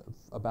weeks at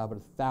about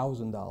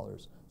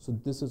 $1,000. So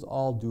this is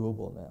all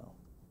doable now.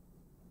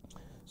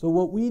 So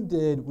what we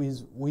did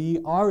was we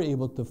are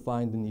able to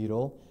find the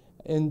needle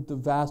in the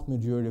vast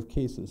majority of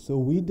cases. So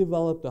we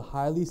developed a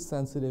highly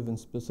sensitive and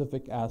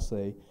specific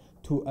assay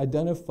to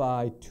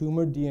identify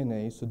tumor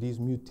DNA, so these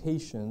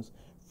mutations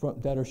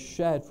that are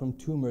shed from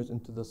tumors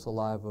into the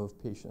saliva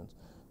of patients.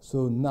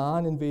 So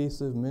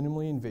non-invasive,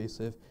 minimally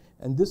invasive,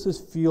 and this is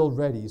field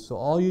ready. So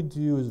all you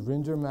do is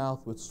rinse your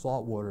mouth with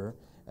salt water,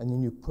 and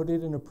then you put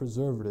it in a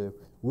preservative,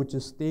 which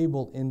is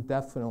stable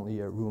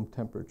indefinitely at room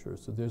temperature.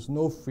 So there's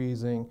no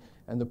freezing,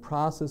 and the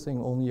processing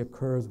only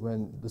occurs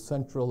when the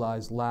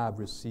centralized lab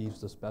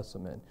receives the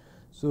specimen.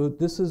 So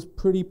this is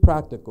pretty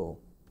practical.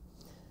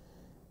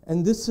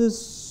 And it's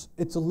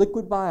a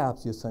liquid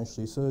biopsy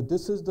essentially. So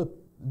this is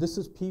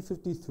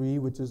P53,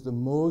 which is the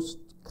most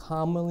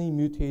commonly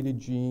mutated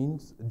gene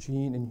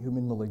in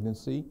human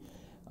malignancy.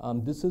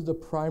 This is the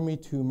primary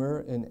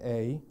tumor in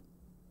A.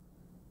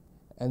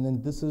 And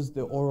then this is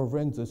the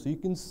oropharynx. So you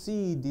can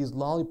see these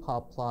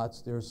lollipop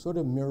plots, they're sort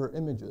of mirror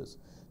images.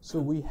 So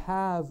we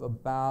have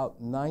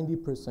about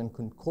 90%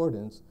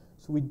 concordance,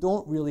 so we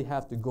don't really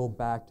have to go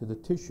back to the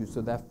tissue.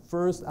 So that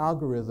first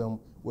algorithm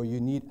where you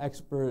need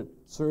expert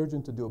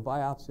surgeon to do a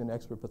biopsy and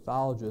expert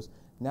pathologist,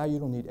 now you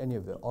don't need any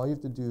of it. All you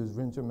have to do is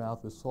rinse your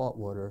mouth with salt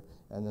water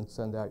and then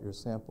send out your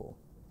sample.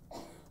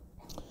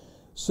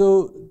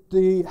 So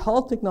the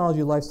health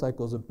technology life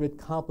cycle is a bit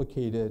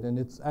complicated, and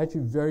it's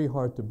actually very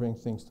hard to bring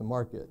things to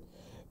market.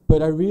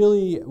 But I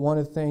really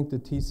want to thank the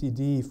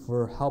TCD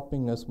for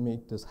helping us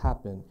make this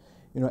happen.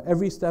 You know,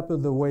 every step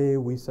of the way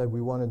we said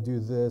we want to do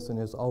this, and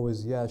it's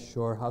always, yes,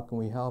 sure, how can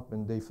we help?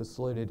 And they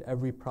facilitated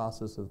every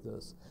process of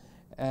this.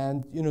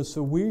 And you know,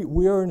 so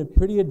we are in a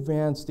pretty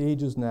advanced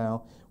stages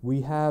now.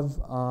 We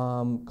have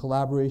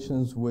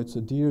collaborations with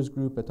Sudhir's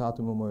group at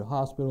Tata Memorial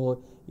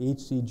Hospital,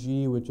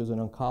 HCG, which is an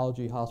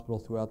oncology hospital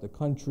throughout the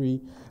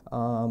country,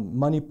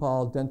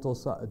 Manipal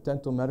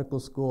Dental Medical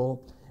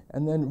School,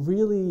 and then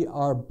really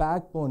our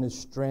backbone is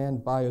Strand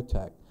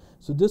Biotech.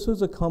 So this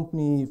was a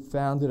company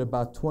founded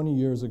about 20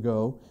 years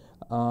ago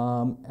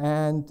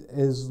and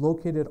is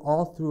located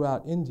all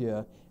throughout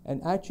India, and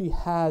actually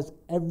has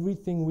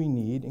everything we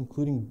need,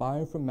 including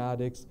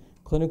bioinformatics,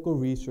 clinical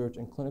research,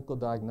 and clinical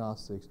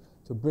diagnostics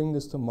to bring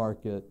this to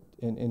market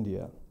in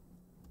India.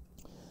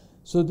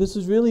 So this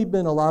has really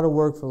been a lot of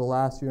work for the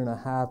last year and a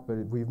half,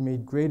 but we've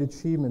made great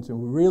achievements, and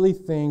we really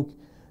think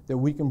that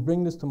we can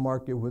bring this to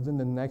market within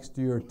the next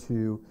year or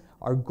two.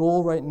 Our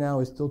goal right now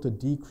is still to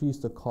decrease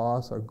the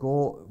cost. Our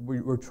goal,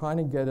 we're trying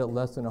to get it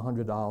less than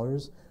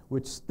 $100,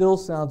 which still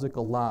sounds like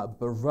a lot,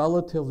 but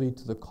relatively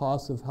to the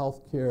cost of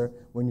healthcare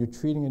when you're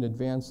treating an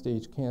advanced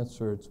stage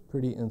cancer, it's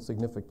pretty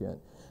insignificant.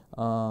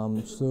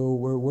 So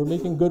we're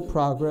making good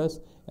progress.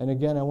 And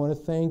again, I want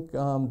to thank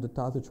the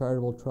Tata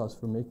Charitable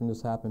Trust for making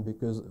this happen,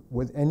 because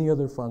with any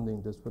other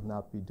funding, this would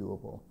not be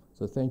doable.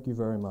 So thank you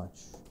very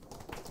much.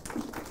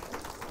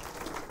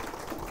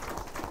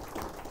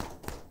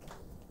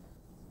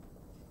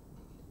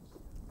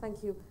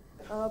 Thank you.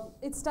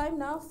 It's time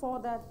now for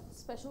that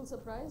special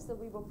surprise that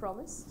we were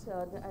promised.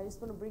 I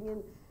just want to bring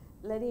in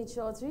Lenny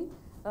Chaudhary,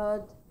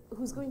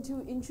 who's going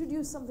to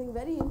introduce something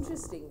very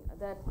interesting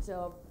that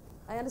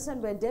I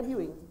understand we're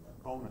debuting.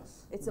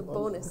 Bonus. It's a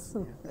bonus.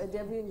 We're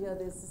debuting here.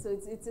 So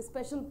it's a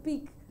special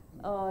peek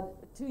to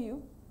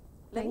you.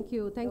 Lenny, Thank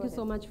you. Thank you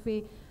so much,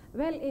 Faye.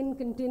 Well, in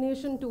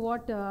continuation to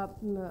what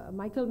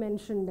Michael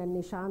mentioned and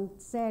Nishant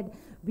said,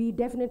 we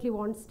definitely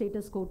want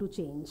status quo to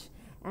change.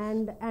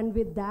 And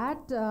with that,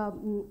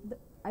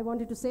 I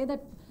wanted to say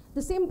that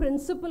the same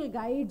principle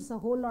guides a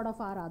whole lot of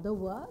our other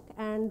work,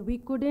 and we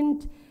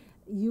couldn't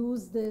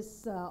use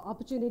this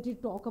opportunity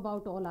to talk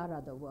about all our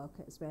other work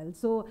as well.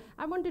 So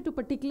I wanted to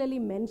particularly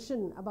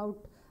mention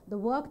about the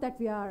work that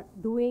we are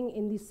doing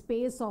in the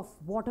space of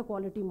water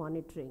quality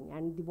monitoring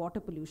and the water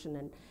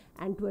pollution,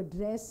 and to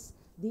address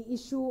the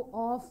issue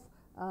of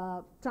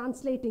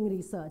translating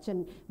research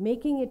and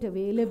making it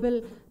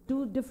available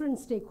to different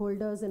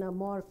stakeholders in a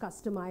more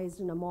customized,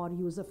 in a more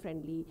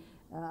user-friendly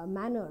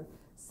manner.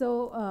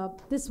 So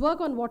this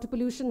work on water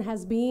pollution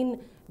has been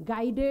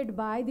guided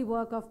by the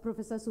work of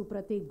Professor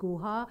Supratik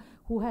Guha,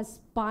 who has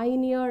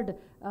pioneered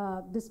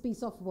this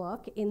piece of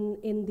work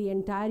in the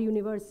entire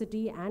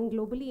university and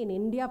globally. In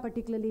India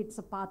particularly, it's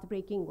a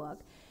path-breaking work.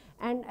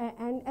 And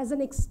as an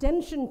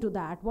extension to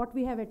that, what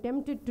we have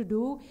attempted to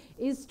do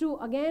is to,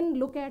 again,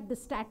 look at the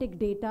static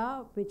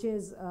data, which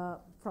is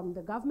from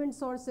the government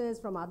sources,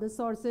 from other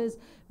sources,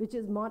 which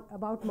is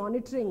about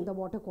monitoring the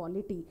water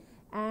quality,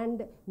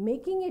 and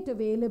making it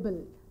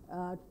available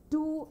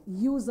to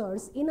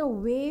users in a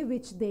way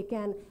which they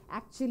can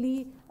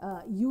actually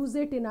use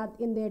it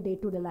in their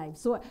day-to-day lives.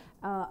 So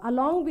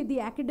along with the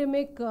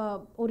academic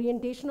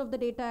orientation of the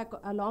data,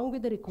 along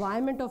with the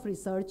requirement of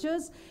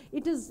researchers,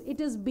 it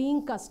is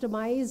being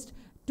customized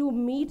to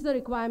meet the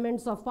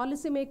requirements of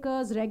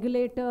policymakers,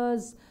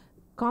 regulators,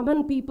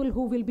 common people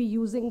who will be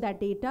using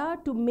that data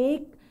to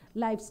make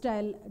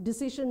lifestyle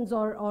decisions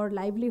or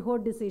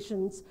livelihood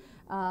decisions.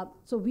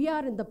 So we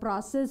are in the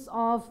process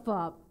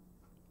of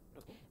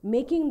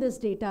making this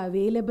data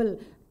available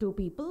to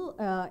people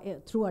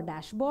through a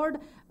dashboard,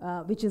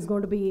 which is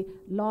going to be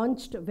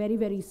launched very,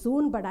 very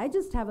soon. But I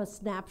just have a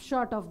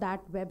snapshot of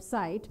that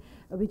website,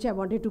 which I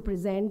wanted to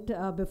present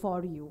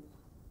before you.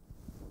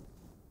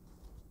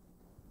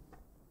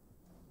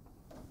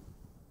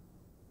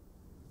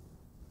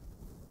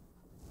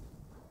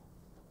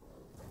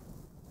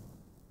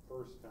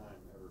 fastest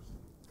time ever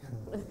seen.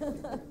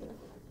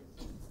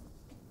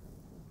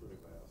 Pretty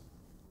fast.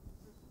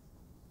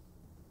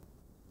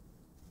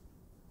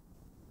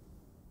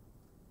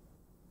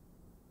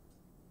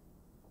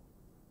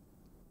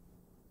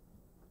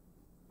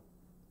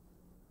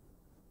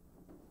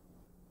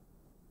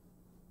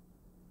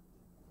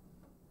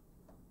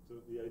 So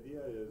the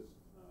idea is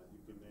you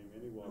can name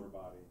any water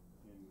body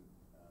in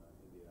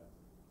India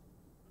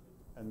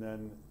and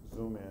then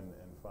zoom in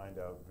and find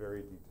out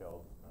very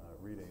detailed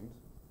readings.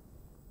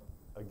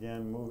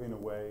 Again, moving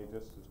away,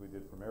 just as we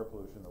did from air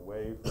pollution,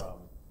 away from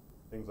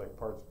things like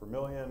parts per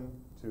million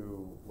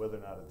to whether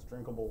or not it's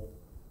drinkable,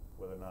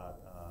 whether or not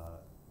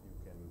you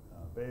can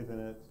bathe in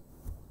it.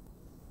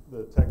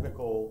 The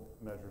technical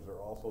measures are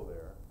also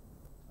there.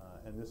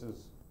 And this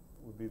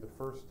would be the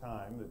first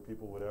time that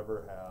people would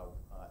ever have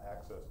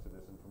access to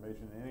this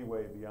information in any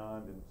way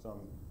beyond in some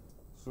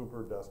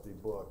super dusty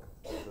book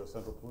the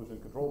Central Pollution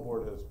Control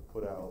Board has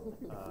put out,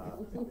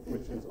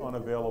 which is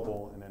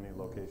unavailable in any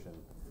location.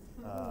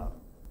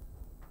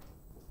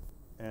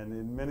 And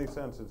in many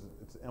senses,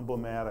 it's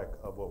emblematic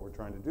of what we're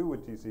trying to do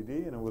with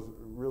TCD, and it was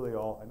really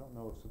all, I don't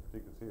know if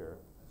Supratik is here.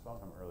 I saw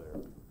him earlier.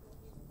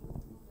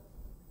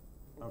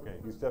 Okay,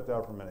 he stepped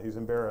out for a minute. He's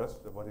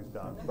embarrassed of what he's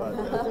done, but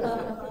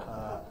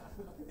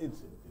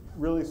it's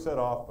really set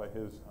off by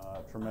his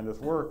tremendous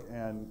work,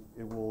 and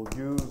it will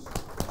use.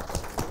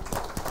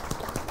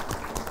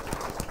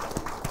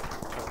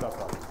 Stop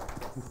talking.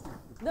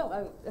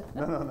 No,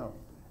 No.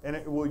 And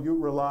it will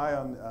rely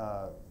on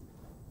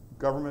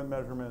government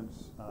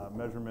measurements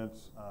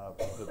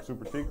that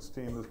Supratik's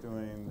team is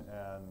doing,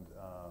 and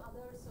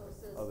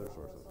other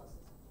sources.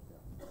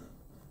 Yeah.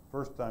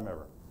 First time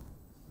ever.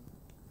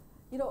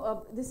 You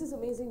know, this is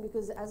amazing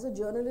because as a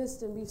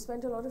journalist, and we've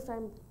spent a lot of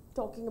time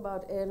talking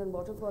about air and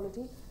water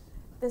quality,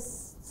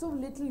 there's so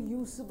little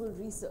usable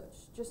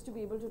research just to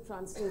be able to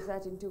translate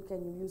that into,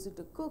 can you use it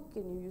to cook,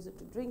 can you use it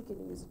to drink, can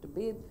you use it to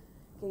bathe,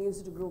 can you use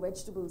it to grow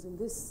vegetables? And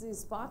this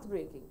is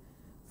path-breaking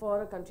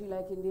for a country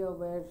like India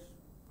where,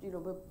 you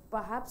know,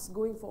 perhaps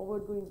going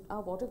forward,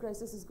 our water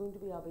crisis is going to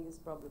be our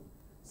biggest problem.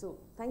 So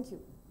thank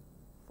you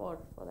for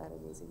that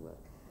amazing work.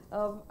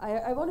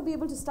 I want to be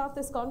able to start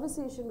this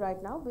conversation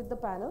right now with the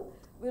panel.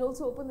 We'll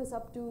also open this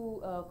up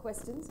to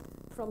questions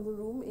from the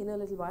room in a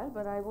little while,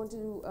 but I want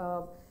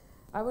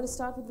to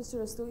start with Mr.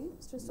 Rastogi.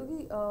 Mr.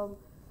 Rastogi,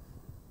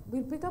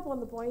 we'll pick up on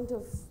the point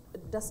of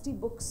dusty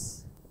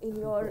books in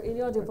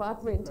your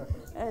department,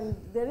 and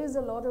there is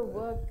a lot of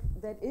work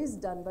that is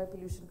done by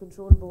pollution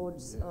control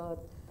boards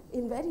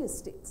in various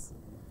states.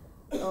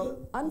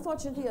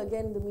 Unfortunately,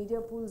 again, the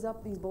media pulls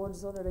up these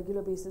boards on a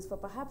regular basis for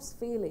perhaps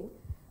failing,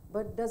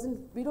 but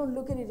we don't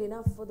look at it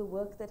enough for the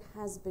work that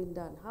has been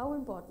done. How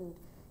important,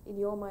 in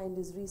your mind,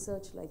 is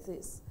research like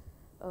this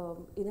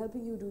in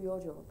helping you do your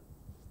job?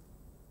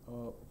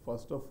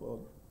 First of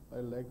all,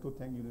 I'd like to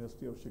thank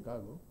University of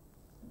Chicago.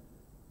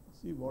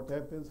 See, what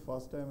happens,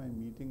 first time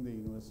I'm meeting the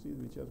universities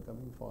which are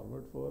coming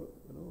forward for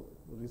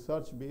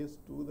research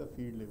based to the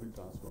field level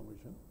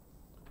transformation.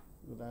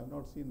 But I have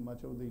not seen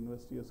much of the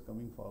universities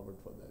coming forward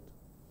for that.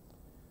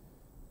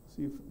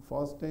 See,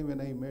 first time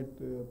when I met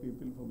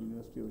people from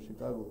University of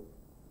Chicago,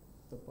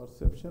 the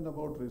perception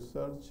about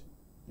research,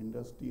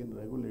 industry and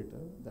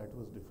regulator, that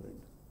was different.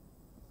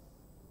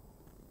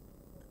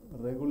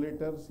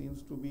 Regulator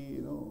seems to be,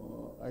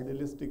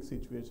 idealistic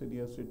situation.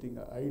 You are sitting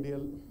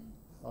ideal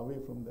away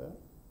from the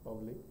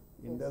public.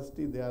 Yes.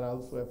 Industry, they are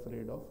also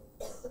afraid of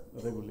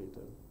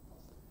regulator.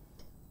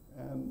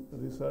 And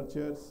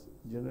researchers,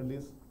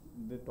 journalists,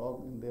 they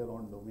talk in their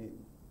own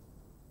domain.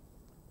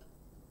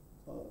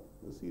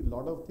 You see, a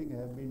lot of things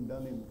have been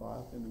done in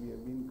past, and we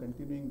have been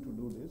continuing to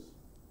do this.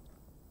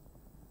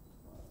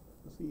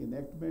 See,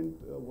 enactment,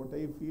 what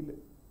I feel,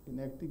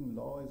 enacting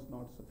law is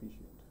not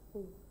sufficient.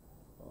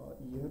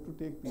 You have to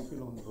take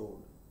people on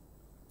road.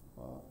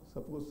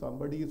 Suppose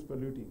somebody is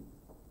polluting,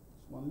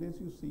 so unless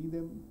you see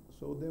them,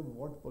 show them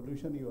what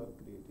pollution you are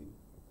creating.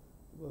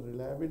 Because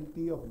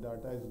reliability of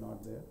data is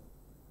not there.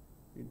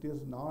 It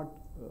is not,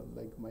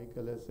 like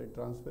Michael has said,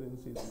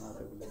 transparency is not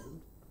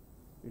available.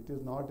 It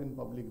is not in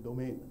public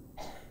domain.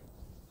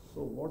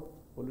 So what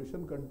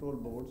pollution control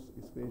boards,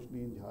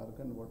 especially in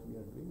Jharkhand, what we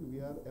are doing, we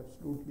are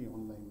absolutely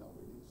online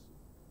nowadays.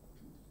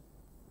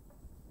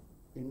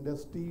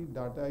 Industry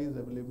data is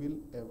available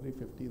every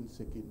 15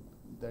 seconds.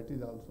 That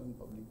is also in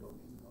public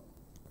domain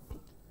now.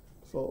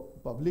 So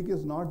public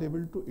is not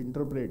able to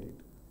interpret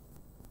it,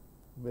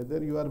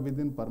 whether you are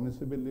within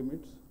permissible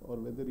limits or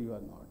whether you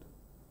are not.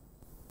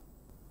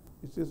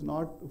 It is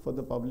not for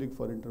the public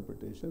for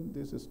interpretation.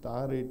 This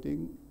star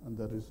rating and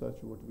the research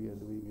what we are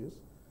doing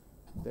is,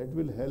 that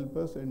will help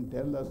us and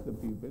tell us the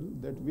people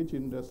that which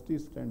industry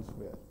stands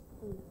where.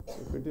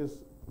 If it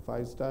is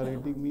 5-star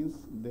rating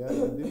means they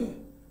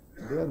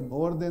are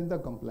more than the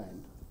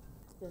compliant.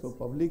 Yes. So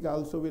public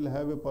also will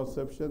have a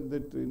perception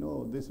that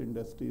this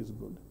industry is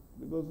good,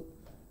 because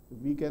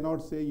we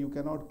cannot say you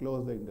cannot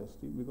close the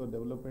industry because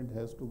development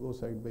has to go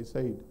side by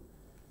side.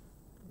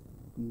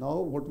 Now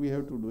what we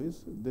have to do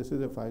is, this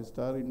is a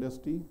 5-star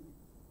industry.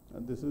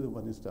 and this is a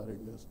one-star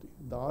industry.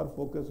 Our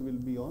focus will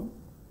be on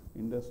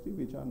industry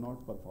which are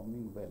not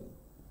performing well.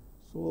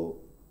 So,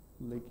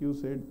 like you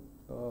said,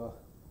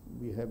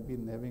 we have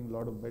been having a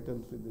lot of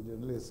battles with the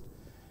journalists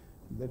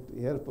that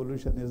air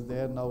pollution is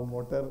there, now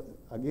water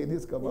again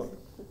is come up.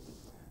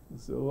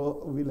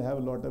 So we'll have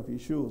a lot of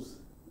issues.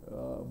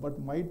 But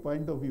my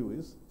point of view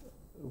is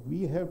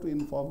we have to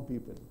inform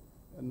people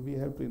and we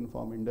have to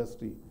inform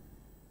industry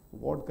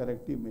what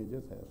corrective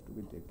measures has to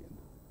be taken.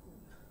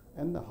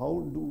 And how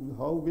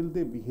will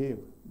they behave?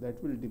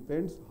 That will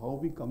depends how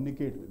we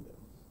communicate with them.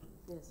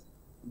 Yes.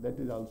 That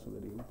is also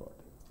very important.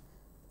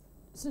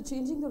 So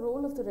changing the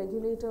role of the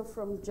regulator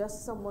from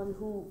just someone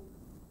who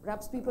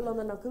raps people on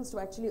the knuckles to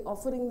actually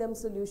offering them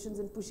solutions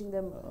and pushing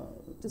them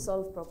to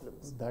solve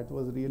problems. That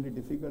was really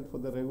difficult for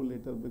the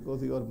regulator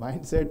because your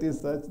mindset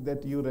is such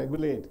that you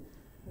regulate.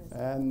 Yes.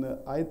 And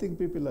I think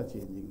people are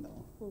changing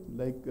now.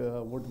 Like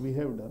what we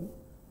have done,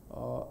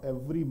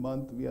 every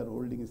month we are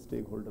holding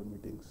stakeholder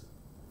meetings.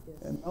 Yes.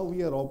 And now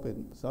we are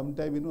open.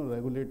 Sometimes,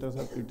 regulators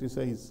are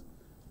criticized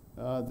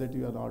that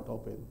you are not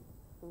open.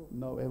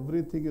 Now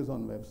everything is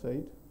on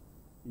website.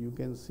 You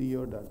can see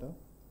your data.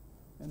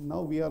 And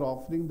now we are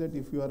offering that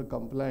if you are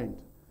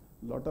compliant,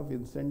 lot of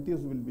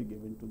incentives will be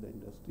given to the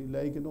industry.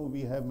 Like,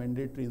 we have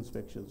mandatory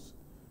inspections.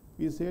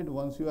 We said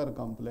once you are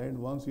compliant,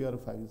 once you are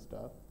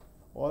 5-star,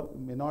 or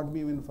may not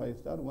be even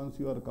 5-star, once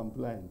you are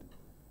compliant,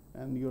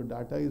 and your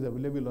data is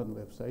available on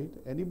website,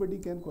 anybody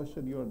can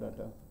question your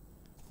data.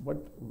 But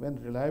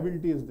when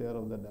reliability is there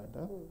of the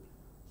data,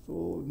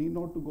 so need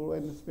not to go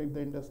and inspect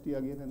the industry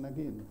again and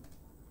again.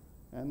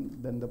 And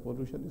then the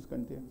pollution is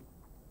contained.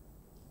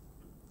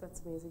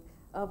 That's amazing.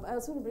 I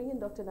also want to bring in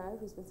Dr. Nair,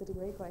 who's been sitting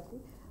very quietly.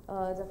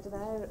 Dr.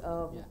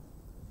 Nair,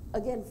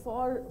 again,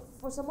 for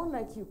someone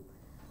like you,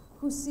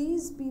 who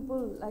sees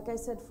people, like I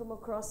said, from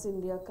across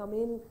India come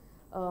in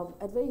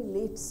at very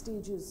late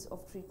stages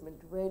of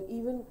treatment, where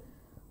even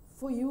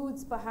for you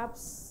it's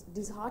perhaps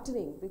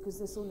disheartening because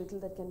there's so little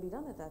that can be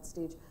done at that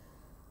stage.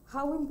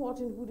 How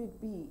important would it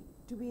be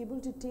to be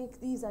able to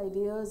take these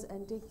ideas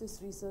and take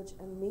this research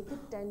and make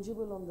it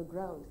tangible on the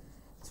ground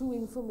through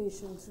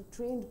information, through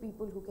trained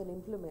people who can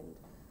implement?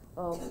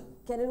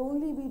 Can it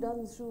only be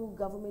done through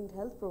government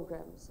health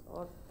programs,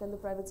 or can the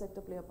private sector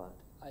play a part?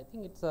 I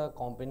think it's a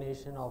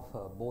combination of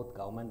both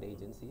government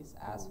agencies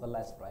as well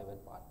as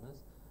private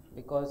partners,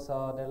 because there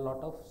are a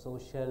lot of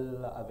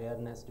social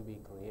awareness to be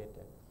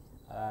created.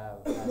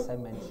 As I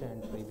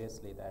mentioned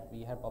previously, that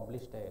we have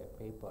published a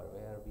paper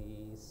where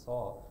we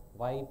saw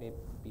why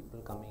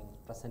people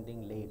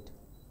presenting late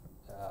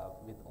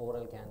with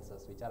oral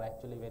cancers, which are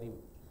actually very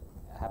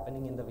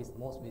happening in the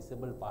most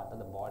visible part of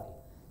the body.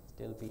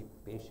 Still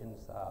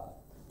patients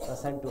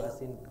present to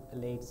us in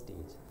late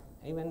stage.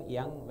 Even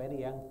very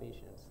young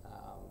patients,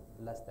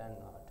 less than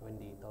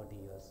 20, 30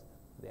 years,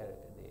 they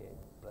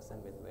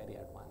present with very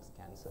advanced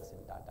cancers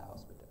in Tata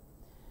Hospital.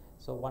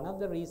 So one of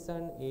the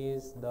reason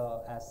is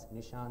as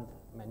Nishant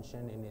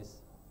mentioned in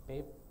his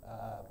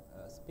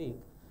speak,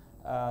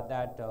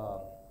 that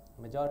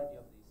majority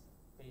of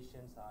these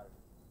patients are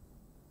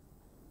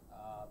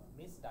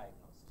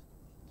misdiagnosed.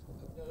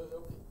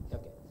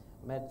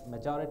 Okay.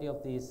 Majority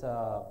of these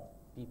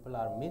people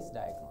are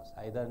misdiagnosed,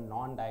 either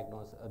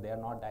non-diagnosed, they are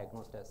not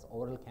diagnosed as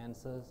oral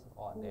cancers,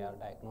 or they are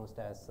diagnosed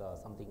as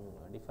something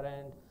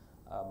different.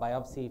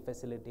 Biopsy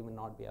facility will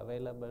not be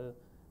available,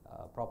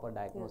 proper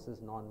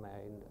diagnosis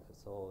non-made,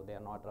 so they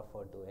are not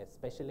referred to a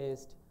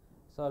specialist.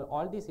 So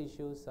all these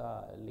issues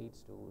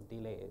leads to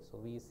delay. So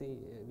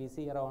we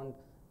see around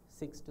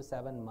 6 to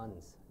 7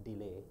 months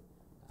delay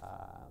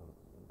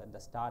at the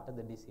start of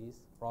the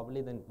disease.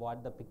 Probably then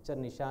what the picture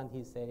Nishant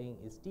is saying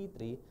is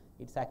T3,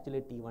 it's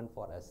actually T1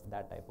 for us,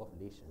 that type of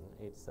lesion.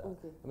 It's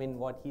I mean,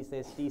 what he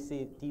says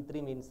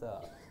T3 means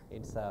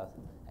it's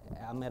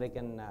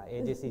American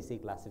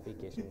AJCC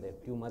classification, the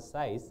tumor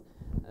size.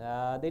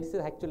 This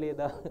is actually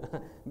the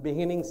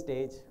beginning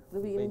stage,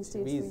 which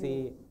we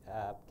see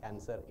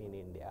cancer in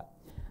India.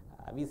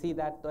 We see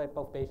that type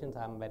of patients.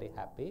 I'm very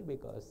happy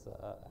because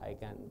I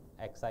can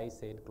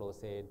excise it,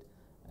 close it,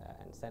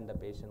 and send the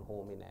patient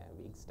home in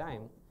a week's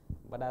time.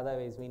 But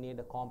otherwise, we need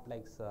a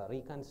complex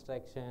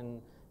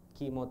reconstruction,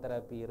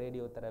 chemotherapy,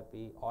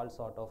 radiotherapy, all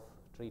sort of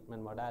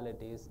treatment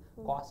modalities.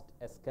 Cost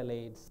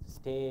escalates,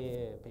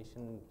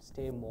 patient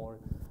stay more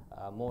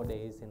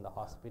days in the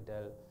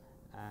hospital,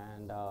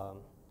 and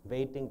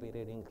waiting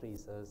period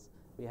increases.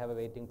 We have a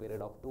waiting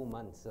period of 2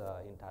 months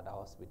in Tata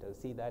Hospital.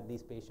 See that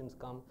these patients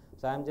come.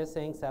 So I'm just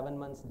saying 7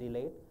 months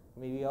delayed.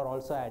 We are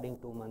also adding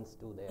 2 months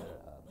to their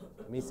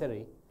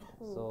misery.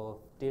 So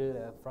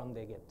till from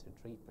they get to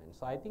treatment.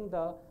 So I think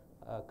the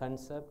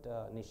concept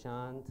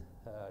Nishant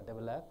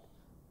developed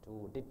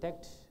to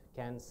detect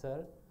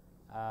cancer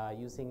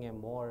using a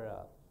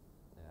more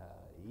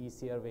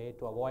easier way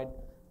to avoid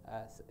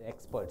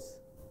experts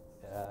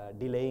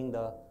delaying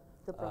the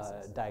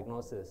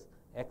diagnosis,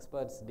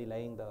 experts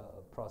delaying the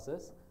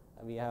process.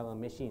 We have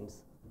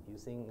machines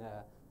using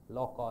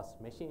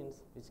low-cost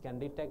machines which can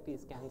detect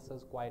these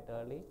cancers quite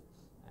early.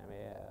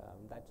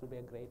 That should be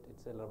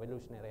it's a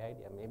revolutionary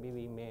idea. Maybe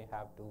we may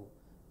have to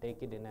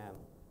take it in a,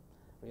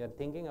 we are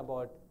thinking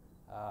about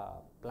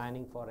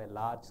planning for a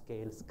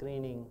large-scale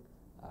screening,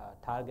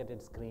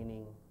 targeted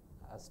screening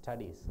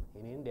studies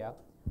in India.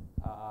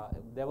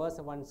 There was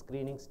one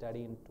screening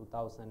study in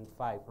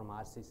 2005 from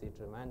RCC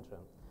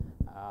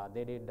Trivandrum.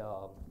 They did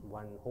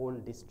one whole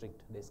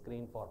district, they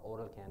screened for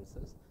oral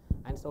cancers.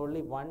 And it's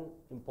only one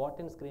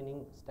important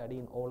screening study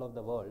in all of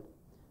the world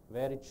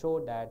where it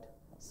showed that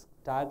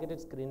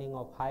targeted screening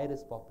of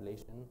high-risk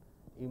population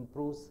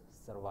improves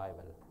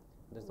survival.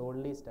 There's the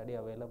only study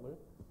available,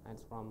 and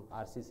it's from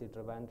RCC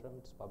Trivandrum.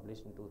 It's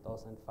published in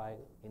 2005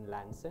 in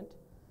Lancet.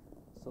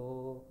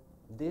 So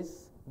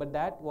but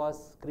that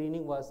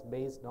screening was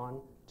based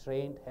on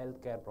trained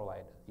healthcare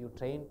provider. You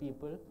train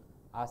people,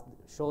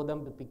 show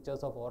them the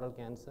pictures of oral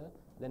cancer,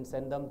 then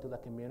send them to the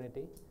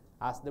community,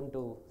 ask them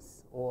to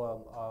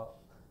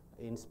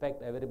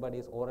inspect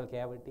everybody's oral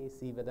cavity,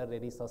 see whether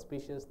it is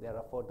suspicious, they are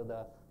referred to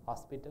the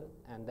hospital,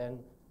 and then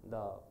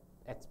the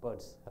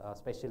experts,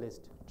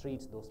 specialist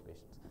treats those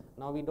patients.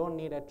 Now we don't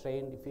need a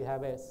trained, if you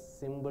have a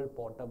simple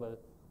portable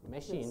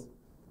machine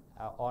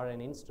or an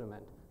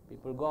instrument,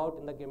 people go out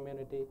in the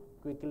community,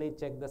 quickly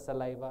check the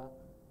saliva,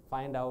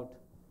 find out,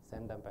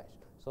 send them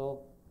patient.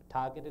 So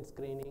targeted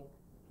screening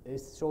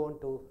is shown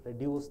to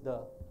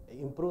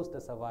improves the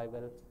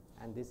survival,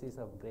 and this is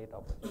a great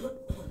opportunity.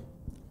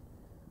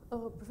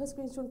 Professor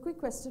Greenstone, quick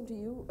question to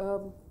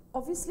you.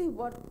 Obviously,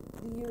 what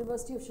the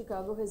University of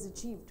Chicago has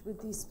achieved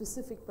with these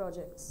specific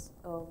projects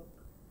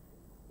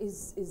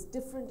is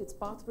different, it's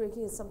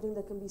path-breaking, it's something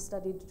that can be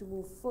studied to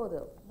move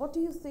further. What do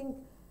you think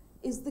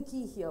is the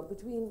key here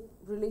between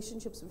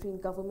relationships between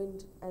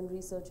government and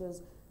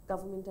researchers,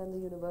 government and the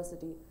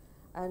university,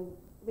 and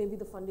maybe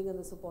the funding and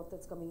the support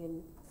that's coming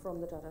in from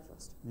the Tata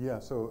Trust? Yeah,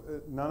 so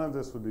none of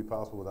this would be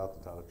possible without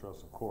the Tata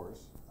Trust, of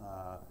course.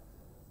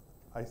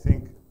 I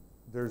think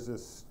there's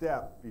this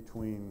step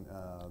between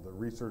the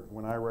research,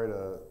 when I write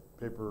a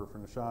paper for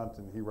Nishant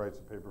and he writes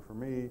a paper for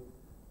me,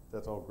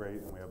 that's all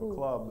great and we have a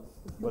club,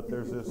 but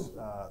there's this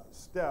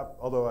step,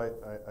 although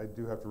I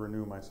do have to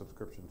renew my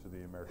subscription to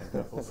the American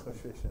Dental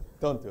Association.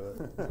 Don't do it.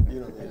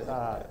 You don't need it.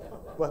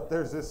 But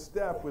there's this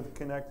step with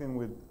connecting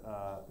with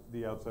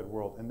the outside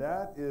world, and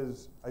that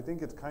is, I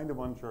think it's kind of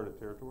uncharted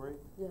territory.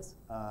 Yes.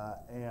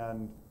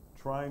 And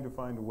trying to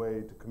find a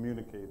way to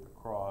communicate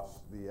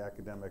across the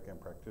academic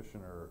and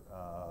practitioner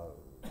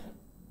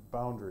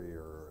boundary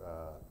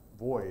or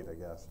void, I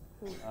guess.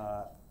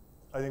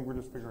 I think we're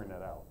just figuring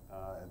that out.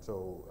 And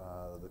so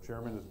the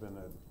chairman has been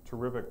a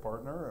terrific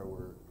partner, and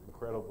we're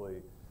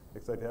incredibly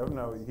excited to have him.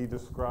 Now, he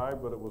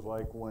described what it was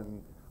like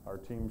when our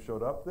team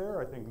showed up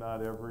there. I think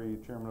not every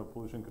chairman of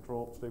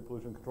State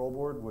Pollution Control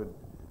Board would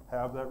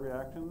have that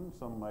reaction.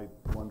 Some might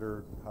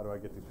wonder, how do I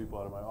get these people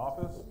out of my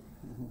office?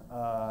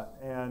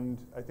 And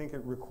I think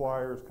it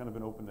requires kind of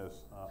an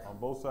openness on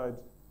both sides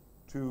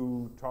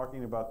to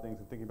talking about things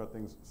and thinking about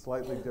things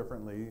slightly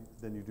differently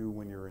than you do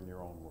when you're in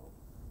your own world.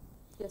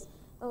 Yes.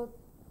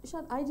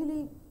 Nishant,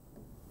 ideally,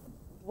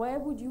 where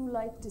would you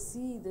like to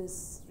see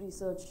this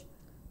research?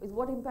 With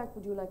what impact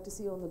would you like to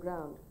see on the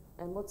ground?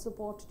 And what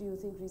support do you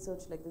think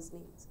research like this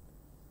needs?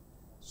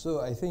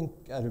 So I think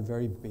at a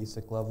very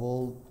basic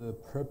level, the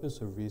purpose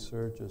of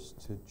research is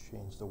to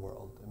change the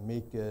world and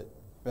make it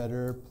a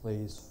better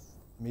place,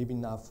 maybe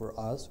not for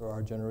us or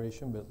our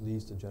generation, but at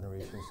least the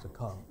generations to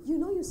come. You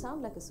know you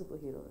sound like a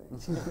superhero, right?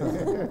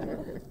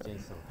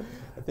 Jason.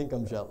 I think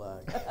I'm jet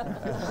lagged.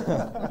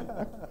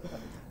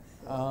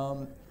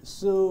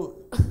 So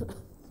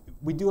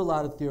we do a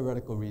lot of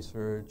theoretical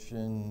research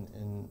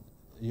in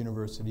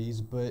universities,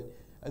 but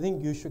I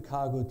think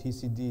UChicago,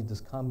 TCD, this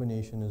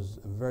combination is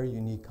a very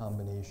unique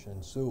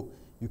combination. So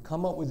you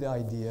come up with the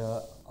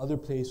idea, other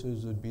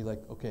places would be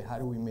like, okay, how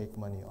do we make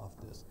money off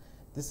this?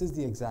 This is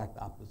the exact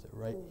opposite,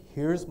 right?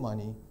 Here's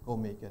money, go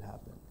make it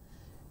happen.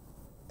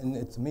 And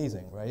it's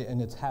amazing, right?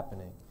 And it's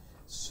happening.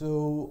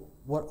 So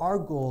what our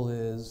goal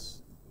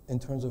is, in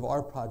terms of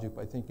our project,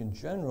 but I think in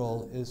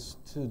general, is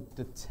to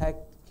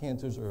detect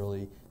cancers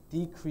early,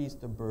 decrease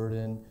the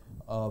burden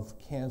of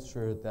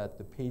cancer that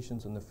the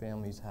patients and the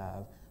families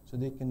have, so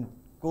they can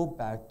go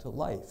back to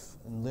life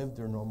and live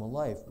their normal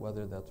life,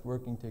 whether that's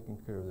working, taking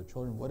care of their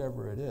children,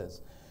 whatever it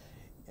is.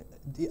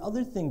 The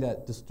other thing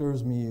that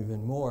disturbs me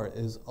even more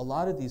is a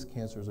lot of these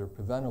cancers are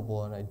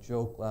preventable, and I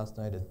joked last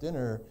night at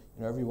dinner,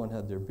 you know, everyone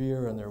had their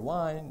beer and their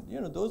wine,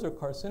 you know, those are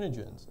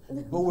carcinogens,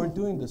 but we're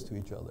doing this to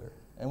each other,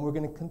 and we're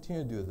gonna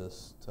continue to do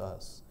this to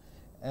us.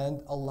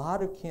 And a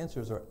lot of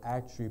cancers are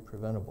actually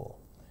preventable.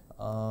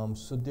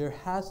 So there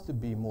has to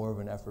be more of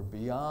an effort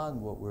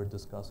beyond what we're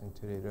discussing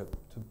today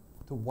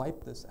to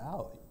wipe this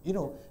out. You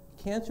know,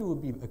 cancer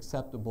would be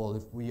acceptable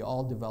if we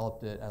all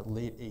developed it at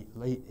late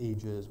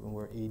ages when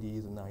we're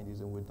 80s and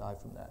 90s and would die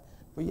from that.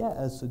 But yeah,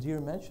 as Sudhir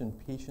mentioned,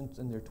 patients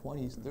in their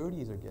 20s,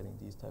 30s are getting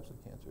these types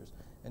of cancers,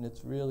 and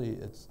it's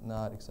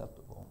not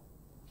acceptable.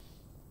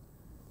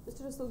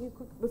 Mr. Rastogi,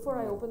 before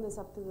I open this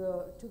up to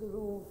the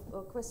room,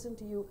 a question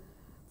to you.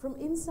 From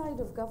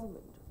inside of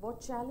government, what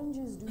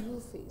challenges do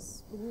you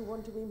face when you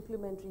want to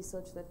implement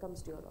research that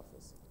comes to your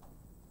office?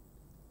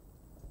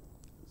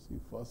 See,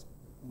 first,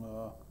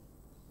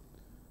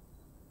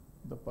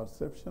 the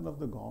perception of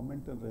the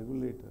government and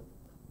regulator,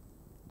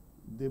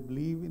 they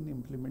believe in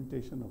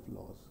implementation of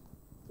laws.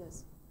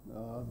 Yes.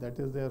 That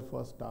is their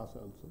first task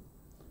also.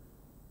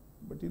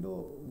 But you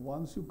know,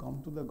 once you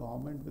come to the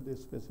government with a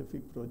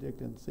specific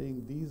project and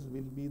saying these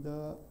will be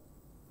the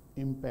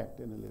impact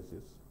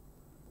analysis,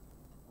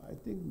 I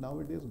think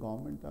nowadays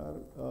government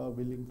are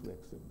willing to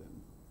accept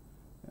them.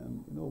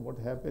 And you know what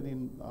happened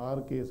in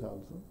our case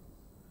also,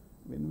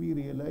 when we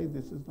realized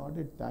this is not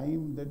a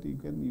time that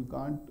you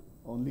can't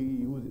only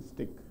use a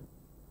stick.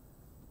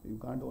 You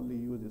can't only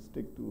use a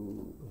stick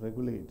to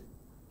regulate.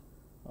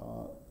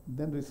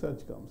 Then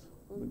research comes.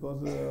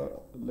 Because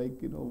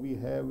like you know, we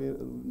have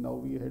now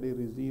we had a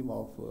regime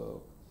of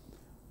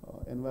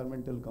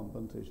environmental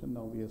compensation.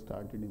 Now we have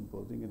started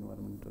imposing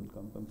environmental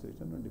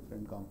compensation on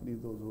different companies,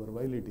 those who are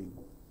violating.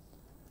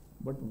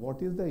 But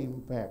what is the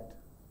impact?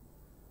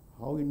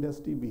 How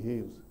industry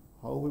behaves,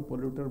 how a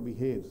polluter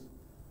behaves,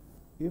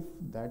 if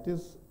that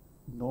is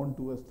known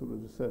to us through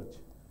research,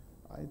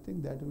 I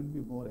think that will be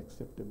more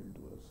acceptable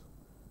to us.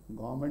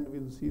 Government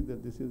will see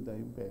that this is the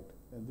impact,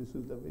 and this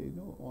is the way, you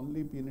know,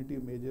 only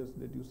punitive measures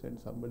that you send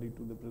somebody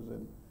to the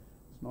prison,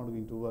 it's not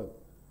going to work.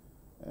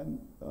 And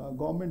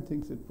government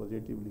thinks it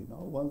positively now,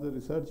 once the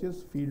research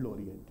is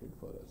field-oriented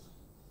for us.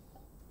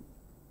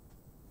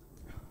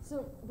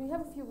 So we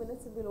have a few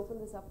minutes and we'll open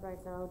this up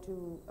right now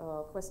to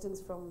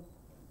questions from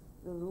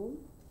the room.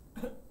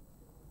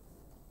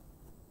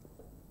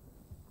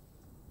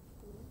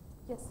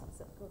 Yes,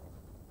 sir, go ahead.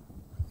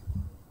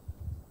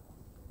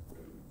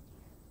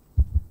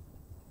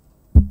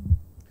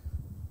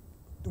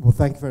 Well,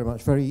 thank you very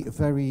much. Very,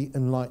 very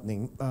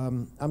enlightening.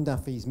 I'm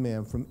Nafis Mir.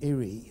 I'm from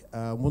Erie.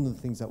 One of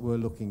the things that we're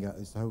looking at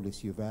is the whole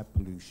issue of air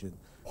pollution,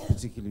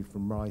 particularly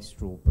from rice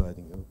straw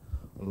burning,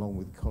 along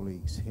with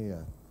colleagues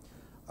here.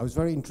 I was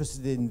very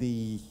interested in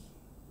the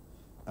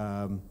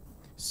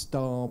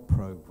STAR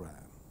program,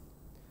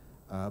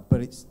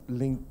 but it's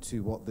linked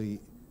to what the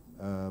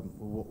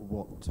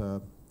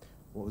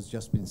what has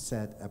just been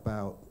said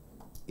about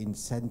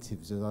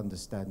incentives and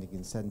understanding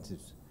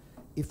incentives.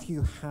 If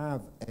you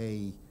have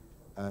a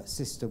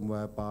system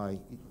whereby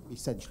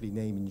essentially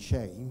name and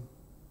shame,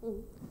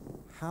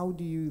 how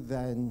do you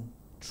then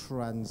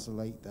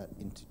translate that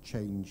into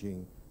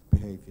changing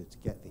behavior to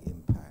get the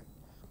impact?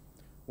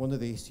 One of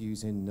the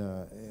issues in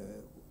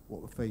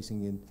what we're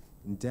facing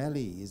in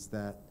Delhi is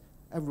that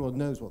everyone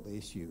knows what the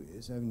issue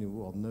is,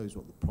 everyone knows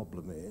what the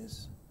problem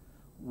is.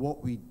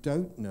 What we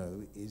don't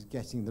know is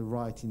getting the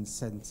right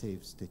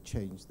incentives to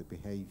change the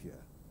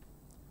behavior.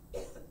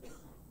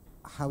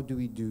 How do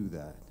we do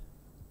that?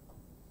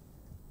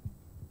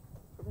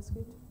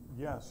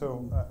 Yeah,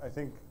 so I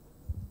think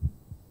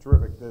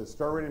terrific. The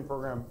STAR rating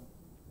program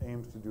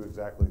aims to do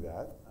exactly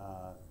that.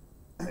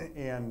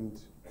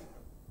 And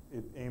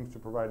it aims to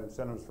provide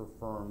incentives for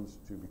firms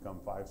to become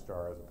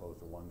 5-star as opposed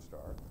to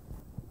 1-star.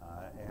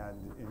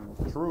 And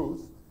in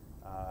truth,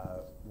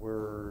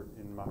 we're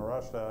in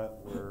Maharashtra,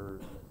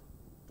 we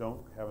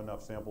don't have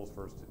enough samples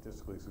for a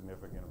statistically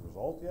significant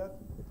result yet.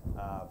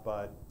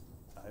 But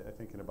I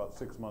think in about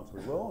 6 months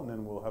we will, and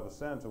then we'll have a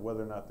sense of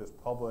whether or not this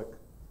public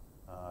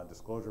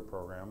disclosure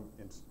program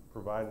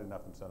provided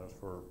enough incentives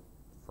for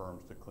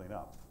firms to clean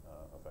up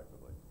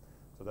effectively.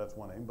 So that's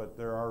one aim, but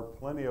there are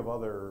plenty of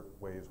other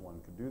ways one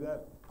could do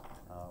that.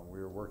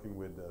 We're working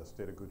with the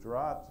state of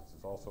Gujarat. This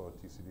is also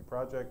a TCD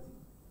project,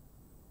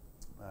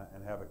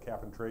 and have a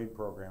cap and trade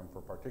program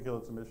for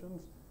particulates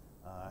emissions.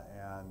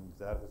 And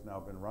that has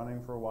now been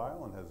running for a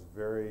while and has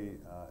very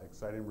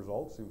exciting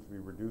results. Seems to be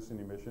reducing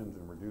emissions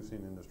and reducing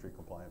industry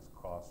compliance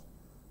costs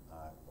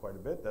quite a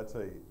bit.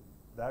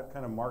 That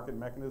kind of market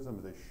mechanism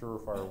is a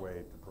surefire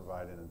way to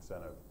provide an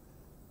incentive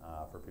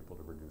for people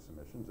to reduce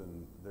emissions.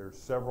 And there's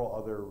several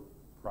other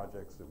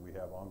projects that we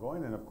have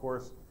ongoing. And of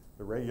course,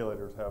 the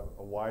regulators have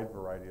a wide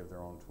variety of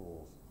their own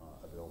tools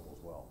available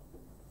as well.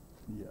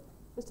 Yeah.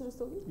 Mr.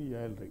 Rastogi? Yeah,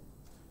 I'll write.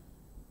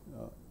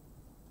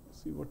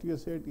 See what you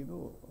said, you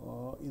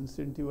know,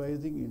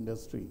 incentivizing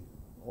industry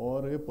or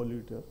a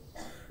polluter.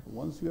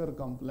 Once you are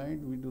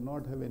compliant, we do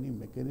not have any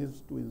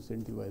mechanisms to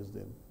incentivize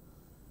them.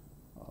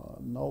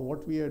 Now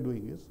what we are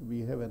doing is,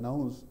 we have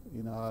announced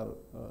in our,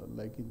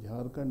 like in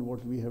Jharkhand,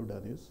 what we have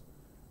done is,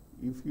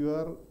 if you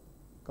are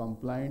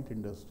compliant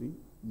industry,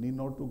 need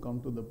not to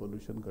come to the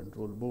pollution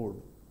control board,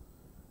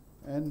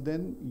 and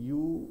then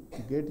you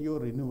get your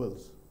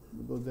renewals,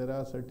 because there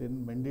are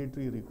certain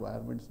mandatory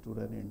requirements to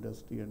run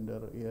industry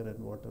under Air and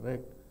Water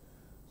Act.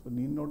 So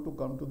need not to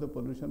come to the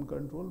pollution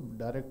control,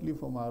 directly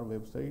from our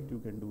website you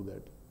can do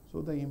that.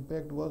 So the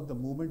impact was, the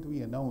moment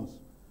we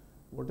announced,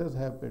 what has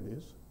happened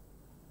is,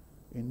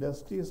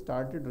 industry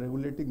started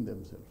regulating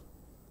themselves.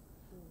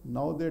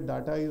 Now their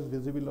data is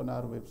visible on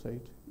our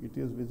website, it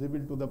is visible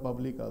to the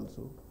public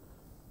also.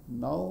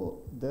 Now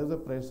there's a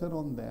pressure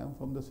on them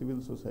from the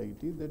civil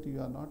society that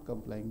you are not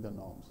complying the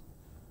norms.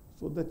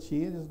 So the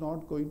change is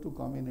not going to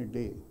come in a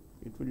day,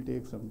 it will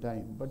take some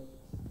time, but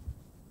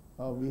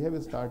we have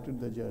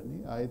started the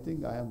journey. I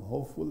think I am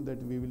hopeful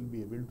that we will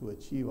be able to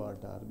achieve our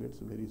targets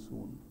very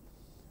soon.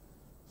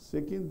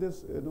 Second,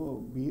 this,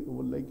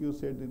 like you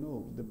said,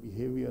 the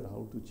behavior,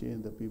 how to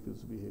change the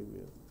people's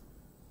behavior.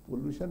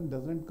 Pollution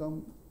doesn't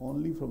come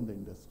only from the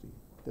industry.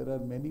 There are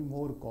many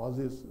more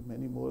causes,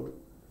 many more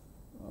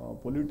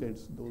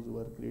pollutants, those who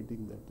are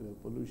creating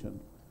that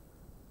pollution.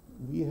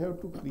 We have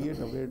to create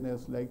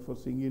awareness, like for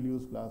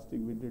single-use plastic,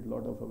 we did a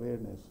lot of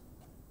awareness.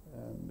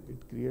 And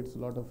it creates a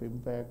lot of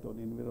impact on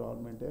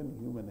environment and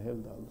human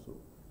health also.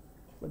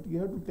 But you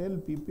have to tell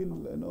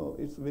people,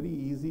 it's very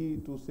easy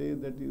to say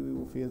that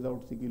you phase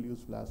out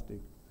single-use plastic,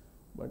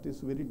 but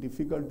it's very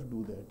difficult to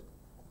do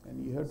that.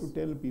 And you have to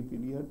tell people,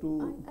 you have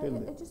to tell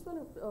them. I just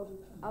want to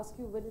ask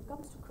you, when it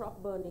comes to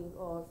crop burning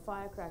or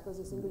firecrackers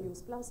or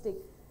single-use plastic,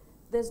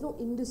 there's no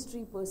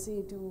industry per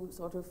se to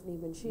sort of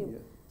name and shame.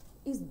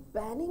 Yeah. Is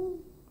banning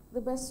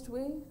the best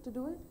way to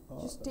do it?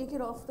 Just take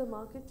it off the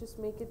market, just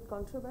make it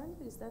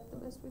contraband? Is that the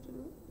best way to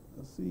do it?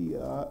 See,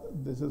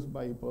 this is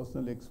my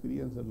personal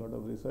experience, a lot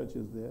of research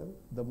is there.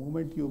 The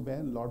moment you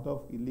ban, lot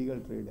of illegal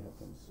trade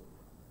happens.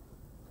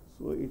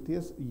 So it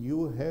is,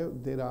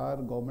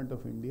 Government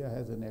of India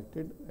has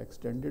enacted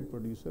extended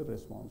producer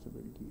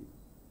responsibility.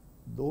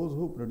 Those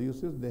who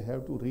produces, they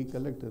have to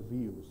recollect and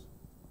reuse.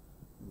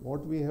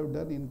 What we have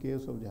done in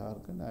case of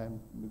Jharkhand,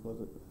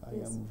 because I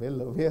am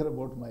well aware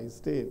about my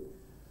state,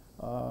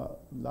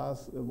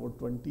 last about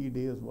 20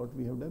 days, what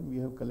we have done, we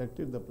have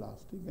collected the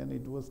plastic and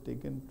it was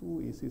taken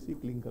to ACC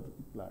clinker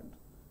plant,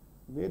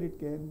 where it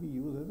can be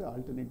used as an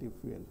alternative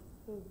fuel.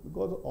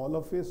 Because all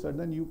of a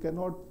sudden you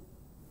cannot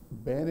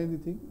ban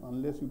anything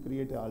unless you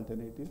create an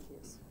alternative.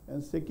 Yes.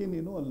 And second,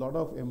 a lot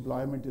of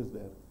employment is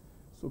there.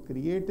 So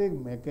create a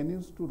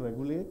mechanism to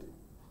regulate,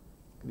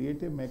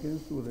 create a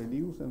mechanism to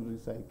reduce and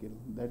recycle.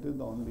 That is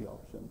the only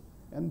option.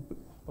 And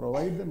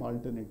provide them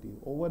alternative.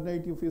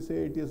 Overnight, if you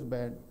say it is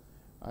banned,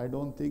 I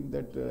don't think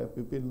that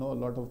people know a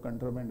lot of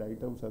contraband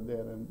items are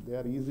there and they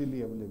are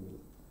easily available.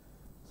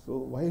 So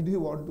why do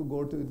you want to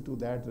go into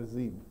that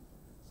regime?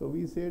 So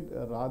we said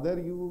rather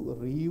you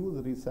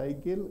reuse,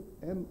 recycle,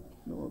 and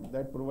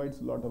that provides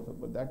a lot of,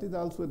 but that is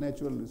also a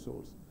natural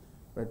resource.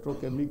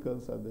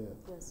 Petrochemicals are there.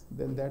 Yes.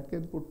 Then that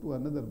can put to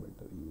another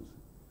better use.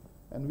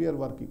 And we are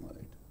working on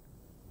it.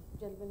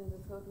 Gentleman in the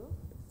third row.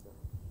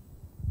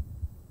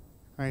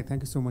 Hi,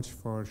 thank you so much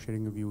for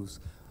sharing your views.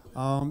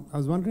 I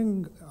was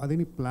wondering, are there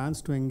any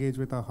plans to engage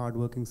with our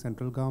hardworking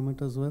central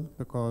government as well?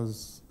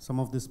 Because some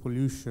of this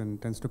pollution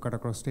tends to cut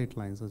across state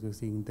lines, as we're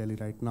seeing in Delhi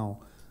right now.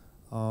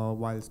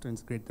 Whilst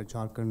it's great that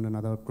Jharkhand and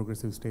other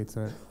progressive states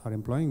are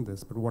employing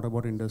this, but what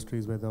about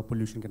industries where the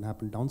pollution can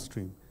happen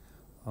downstream?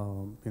 I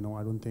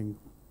don't think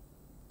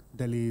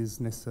Delhi is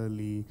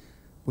necessarily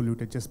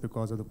polluted just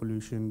because of the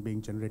pollution being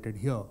generated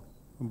here,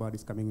 but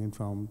it's coming in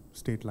from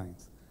state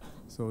lines.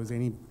 So are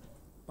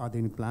there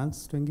any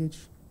plans to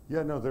engage?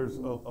 Yeah, no, there's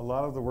a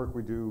lot of the work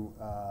we do,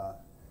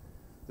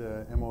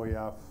 the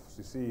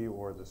MOEF-CC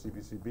or the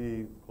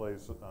CPCB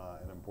plays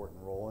an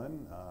important role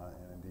in,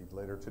 and indeed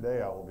later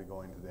today I will be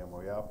going to the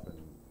MOEF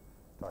and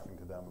talking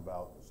to them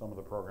about some of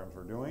the programs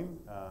we're doing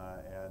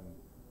and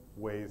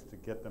ways to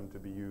get them to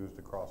be used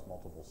across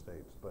multiple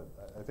states. But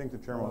I think the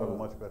chairman will have a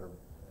much better.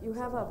 You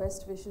have our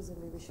best wishes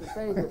and we wish you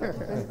very good.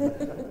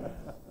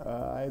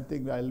 I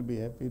think I'll be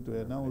happy to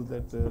announce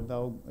that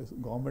now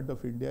Government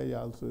of India is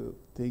also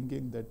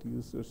thinking that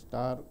you should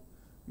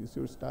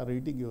start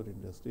rating your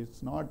industry.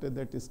 It's not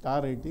that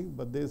star rating,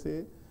 but they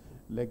say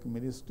like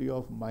Ministry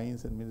of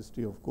Mines and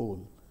Ministry of Coal.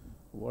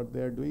 What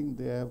they are doing,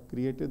 they have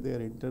created their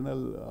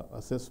internal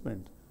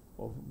assessment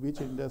of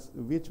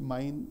which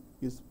mine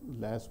is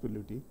less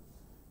polluting,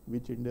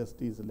 which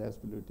industry is less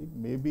polluting.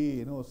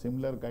 Maybe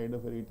similar kind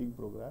of a rating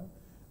program.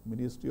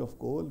 Ministry of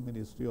Coal,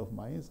 Ministry of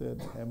Mines, and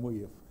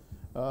MOEF.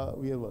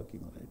 We are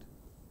working on it.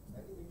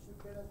 I think it should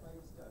get a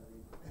 5-star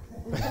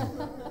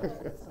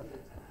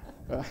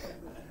rating.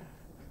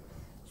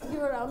 Should we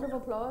give a round of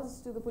applause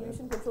to the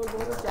Pollution Control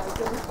Board of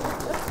Jharkhand?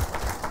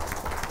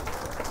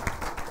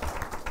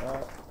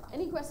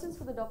 Any questions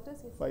for the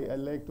doctors? Yes. I'd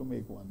like to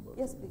make one more.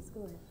 Yes, please,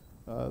 go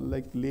ahead.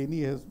 Like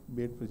Leni has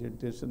made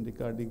presentation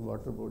regarding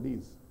water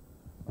bodies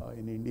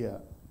in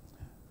India.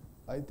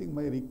 I think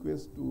my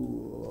request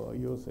to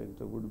your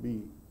center would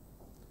be,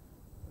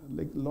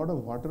 like a lot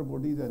of water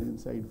bodies are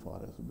inside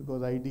forests,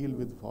 because I deal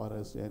with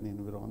forest and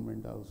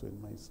environment also in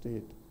my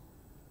state.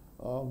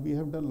 We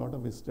have done a lot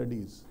of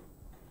studies.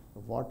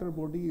 Water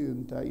body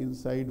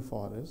inside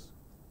forests,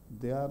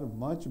 they are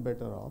much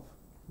better off.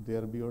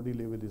 Their BOD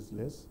level is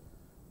less.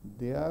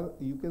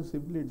 You can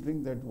simply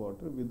drink that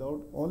water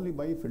without only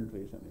by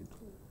filtration it.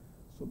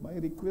 So my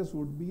request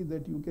would be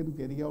that you can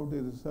carry out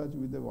a research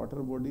with the water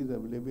bodies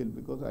available,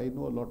 because I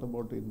know a lot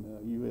about in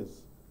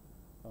US.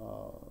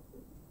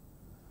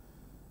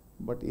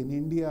 But in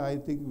India, I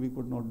think we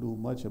could not do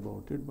much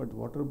about it. But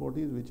water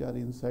bodies which are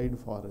inside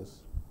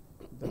forests,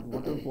 that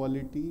water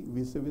quality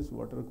vis-a-vis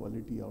water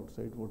quality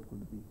outside, what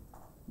could be?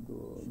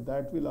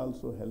 That will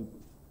also help,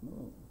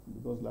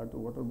 because a lot of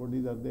water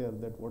bodies are there,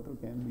 that water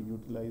can be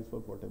utilized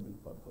for potable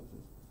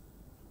purposes.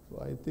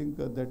 So I think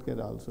that can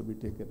also be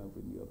taken up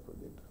in your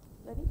project.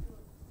 Ready?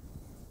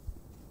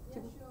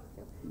 Yeah, sure.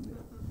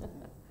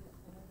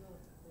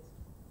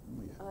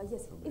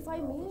 Yes, if I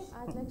may,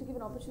 I'd like to give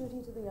an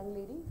opportunity to the young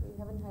lady. We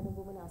haven't had a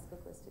woman ask a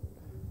question.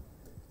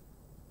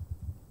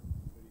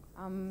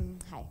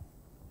 Hi.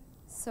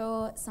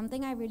 So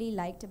something I really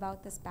liked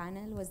about this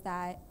panel was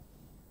that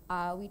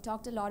we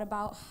talked a lot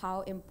about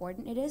how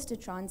important it is to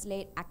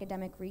translate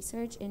academic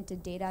research into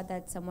data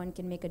that someone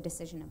can make a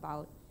decision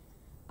about.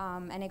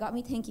 And it got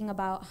me thinking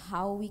about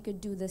how we could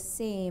do the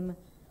same,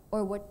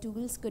 or what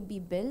tools could be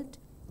built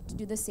to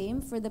do the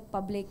same for the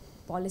public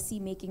policy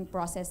making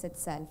process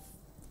itself.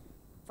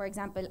 For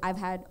example, I've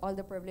had all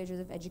the privileges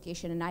of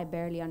education and I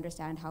barely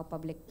understand how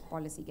public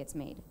policy gets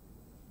made.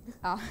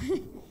 So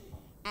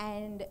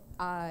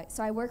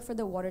I work for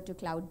the water to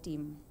cloud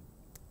team.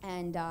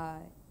 And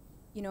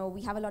you know,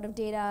 we have a lot of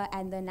data,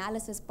 and the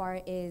analysis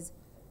part is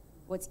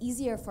what's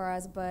easier for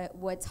us, but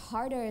what's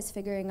harder is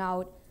figuring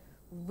out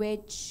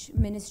which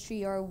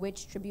ministry or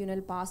which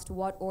tribunal passed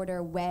what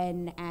order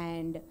when,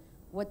 and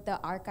what the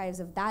archives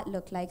of that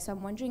look like. So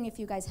I'm wondering if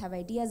you guys have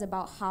ideas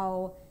about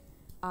how,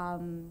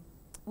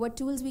 what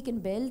tools we can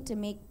build to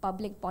make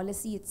public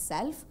policy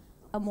itself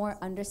a more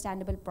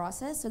understandable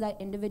process so that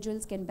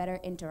individuals can better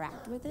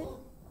interact with it.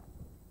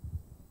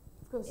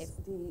 Of course,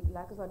 the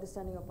lack of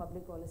understanding of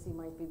public policy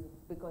might be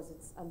because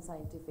it's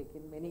unscientific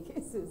in many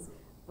cases,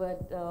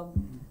 but...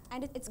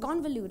 and it's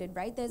convoluted,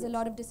 right? There's a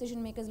lot of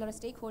decision makers, a lot of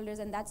stakeholders,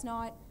 and that's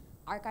not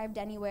archived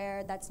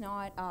anywhere. That's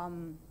not...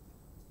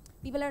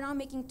 people are now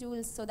making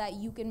tools so that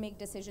you can make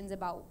decisions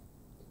about...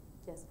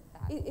 Yes.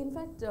 In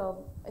fact,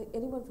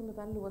 anyone from the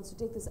panel who wants to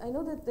take this, I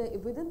know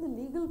that within the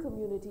legal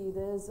community,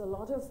 there's a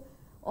lot of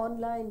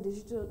online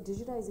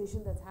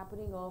digitization that's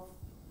happening of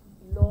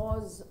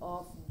laws,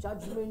 of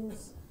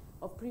judgments,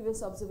 of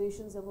previous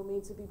observations that were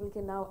made, so people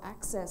can now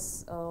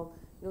access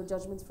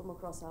judgments from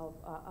across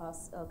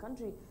our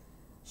country.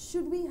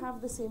 Should we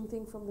have the same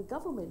thing from the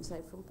government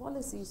side, from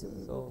policies?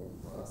 So,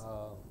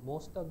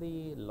 most of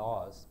the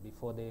laws,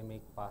 before they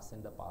pass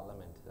in the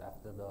parliament,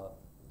 after the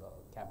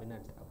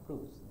cabinet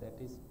approves, that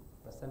is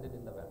presented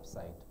in the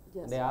website.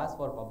 Yes. They ask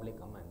for public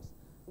comments.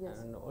 Yes.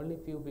 And only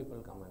few people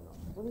comment on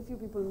that. Only few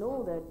people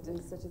know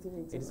that such a thing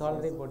exists. It's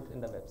already put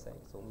in the website.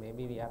 So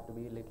maybe we have to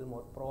be a little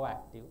more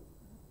proactive.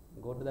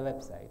 Go to the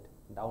website,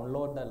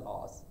 download the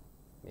laws,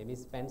 maybe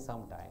spend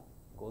some time,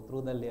 go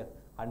through the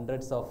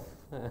hundreds of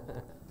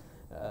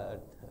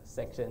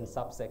sections,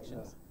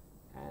 subsections,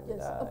 and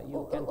yes.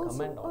 You can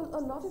comment on it. A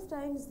lot of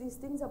times these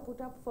things are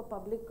put up for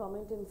public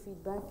comment and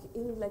feedback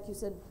in, like you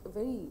said,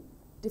 very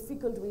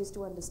difficult ways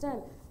to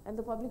understand, and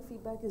the public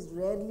feedback is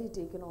rarely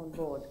taken on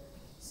board.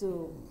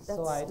 So that's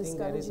So I think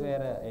that is discouraging.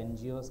 where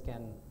NGOs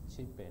can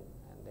chip in,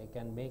 and they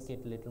can make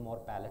it a little more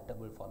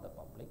palatable for the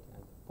public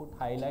and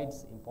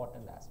highlights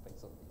important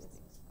aspects of these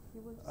things.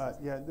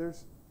 Yeah,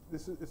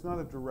 it's not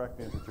a direct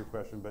answer to your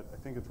question, but I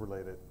think it's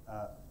related.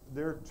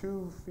 There are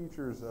two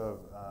features of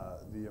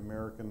the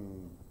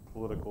American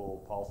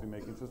political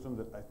policy-making system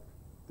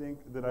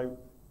that I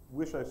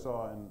wish I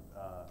saw in,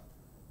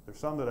 there's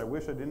some that I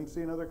wish I didn't see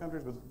in other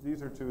countries, but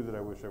these are two that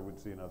I wish I would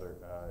see in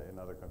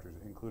other countries,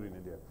 including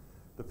India.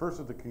 The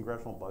first is the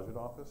Congressional Budget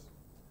Office.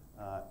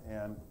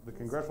 And the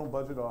Congressional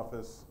Budget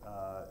Office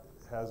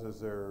has as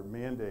their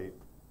mandate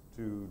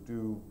to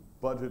do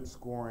budget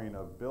scoring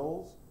of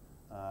bills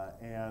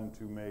and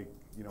to make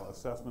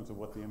assessments of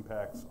what the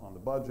impacts on the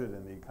budget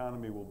and the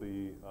economy will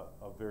be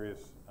of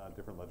various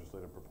different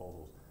legislative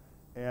proposals.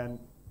 And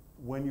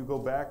when you go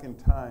back in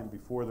time,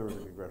 before there was a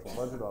Congressional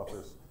Budget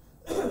Office,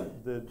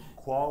 the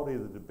quality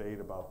of the debate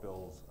about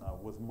bills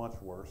was much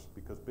worse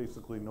because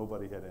basically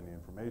nobody had any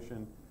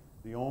information.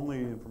 The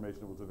only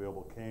information that was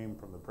available came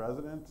from the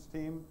president's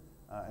team,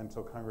 and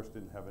so Congress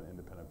didn't have an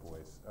independent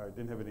voice, or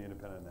didn't have any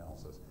independent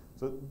analysis.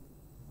 So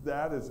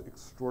that is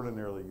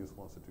extraordinarily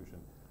useful institution.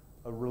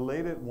 A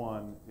related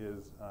one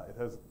is, it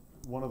has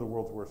one of the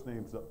world's worst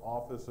names, the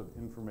Office of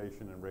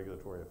Information and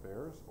Regulatory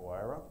Affairs,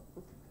 OIRA,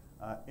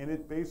 and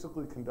it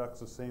basically conducts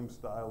the same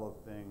style of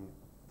thing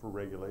for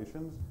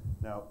regulations.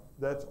 Now,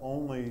 that's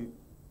only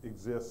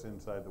exists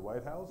inside the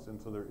White House,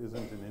 and so there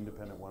isn't an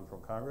independent one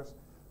from Congress,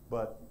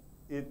 but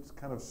it's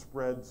kind of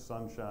spreads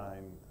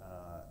sunshine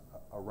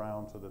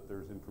around so that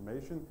there's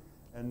information.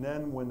 And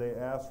then when they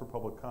ask for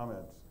public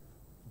comments,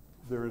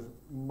 there's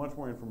much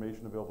more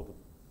information available to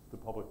the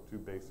public to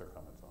base their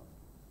comments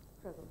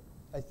on.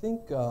 I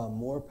think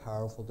more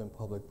powerful than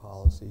public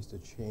policy is to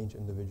change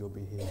individual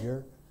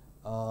behavior.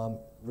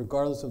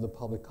 Regardless of the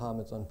public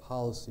comments on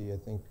policy, I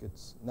think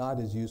it's not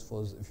as useful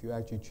as if you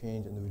actually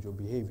change individual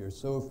behavior.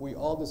 So if we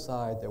all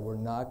decide that we're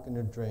not going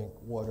to drink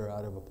water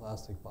out of a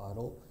plastic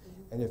bottle,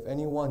 and if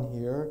anyone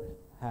here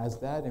has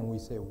that and we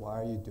say, why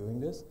are you doing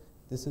this?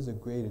 This is a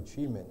great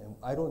achievement, and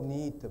I don't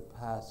need to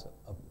pass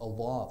a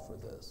law for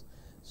this.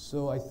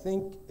 So I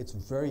think it's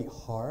very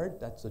hard.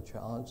 That's the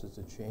challenge, is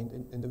to change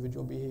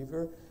individual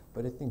behavior,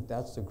 but I think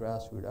that's the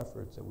grassroots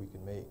efforts that we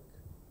can make.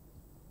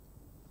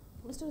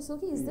 Mr.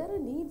 Rastogi, is there a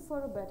need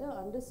for a better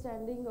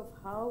understanding of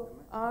how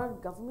our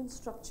government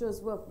structures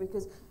work?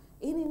 Because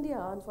in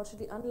India,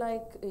 unfortunately,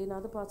 unlike in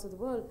other parts of the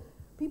world,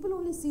 people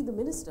only see the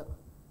minister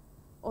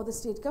or the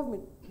state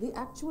government. The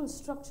actual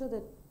structure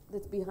that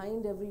that's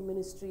behind every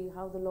ministry,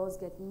 how the laws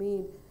get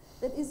made.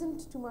 There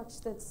isn't too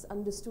much that's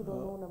understood or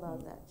known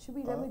about that. Should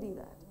we remedy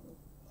that?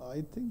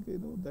 I think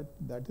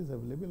that is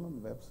available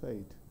on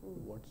website.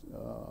 What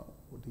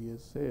he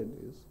has said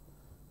is,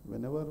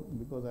 whenever,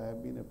 because I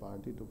have been a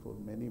party to for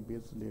many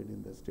bills laid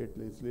in the state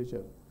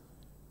legislature,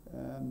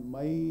 and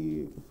my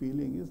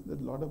feeling is that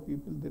a lot of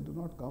people, they do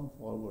not come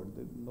forward.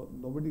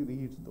 Nobody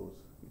reads those.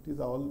 It is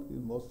all,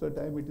 most of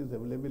the time it is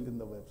available in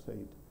the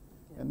website,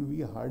 and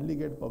we hardly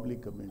get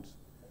public comments.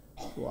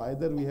 So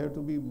either we have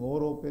to be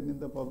more open in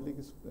the public,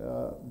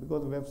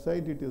 because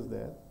website it is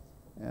there,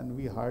 and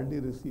we hardly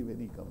receive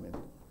any comment.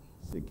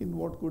 Second,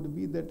 what could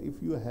be that if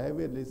you have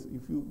a list,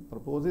 if you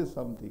proposes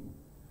something,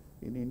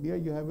 in India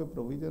you have a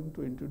provision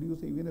to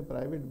introduce even a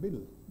private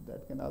bill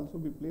that can also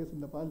be placed in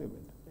the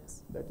parliament.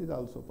 Yes. That is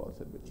also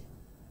possible.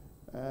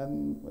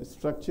 And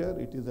structure,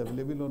 it is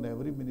available on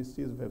every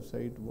ministry's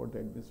website, what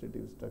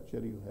administrative structure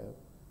you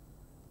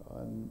have,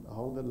 and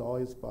how the law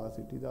is passed,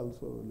 it is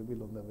also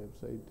available on the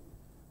website.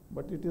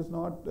 But it is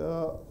not,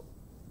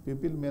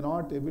 people may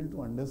not able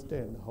to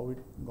understand how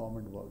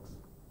government works.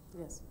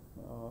 Yes.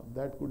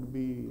 That could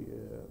be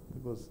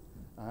because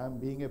I am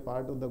being a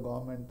part of the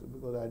government,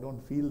 because I don't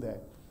feel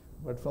that.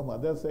 But from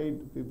other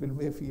side, people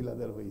may feel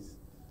otherwise.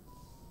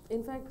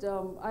 In fact,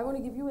 I want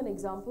to give you an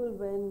example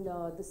when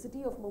the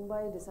city of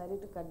Mumbai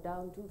decided to cut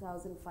down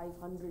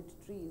 2,500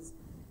 trees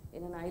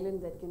in an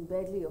island that can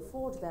barely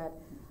afford that.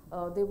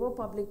 There were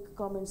public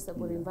comments that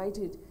were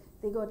invited.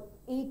 They got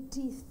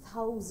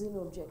 80,000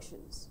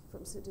 objections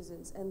from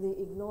citizens, and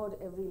they ignored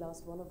every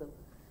last one of them.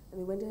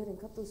 And they went ahead and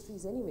cut those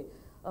trees anyway.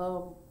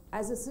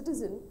 As a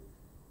citizen,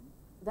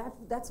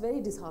 that's very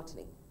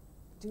disheartening.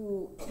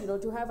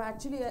 To have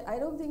actually, I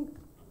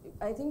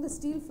think the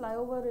steel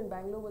flyover in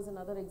Bangalore was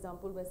another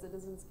example where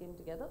citizens came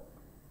together.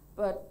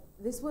 But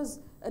this was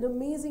an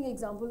amazing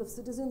example of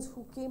citizens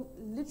who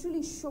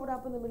literally showed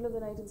up in the middle of the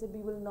night and said,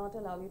 we will not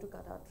allow you to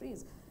cut our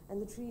trees. And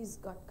the trees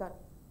got cut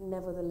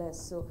nevertheless.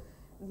 So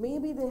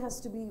maybe there has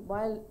to be,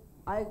 while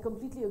I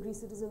completely agree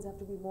citizens have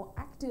to be more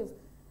active,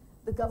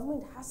 the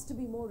government has to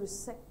be more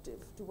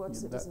receptive to what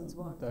citizens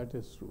want. That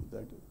is true.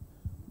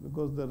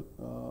 Because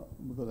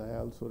I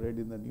also read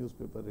in the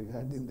newspaper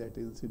regarding that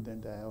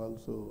incident. I have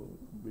also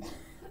been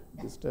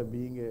disturbed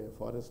being a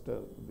forester.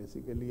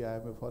 Basically, I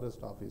am a forest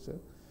officer,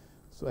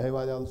 so I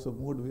was also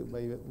moved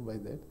by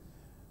that.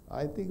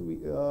 I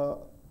think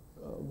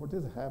what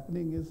is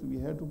happening is we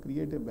have to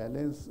create a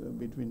balance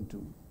between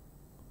two.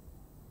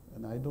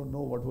 And I don't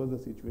know what was the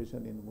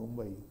situation in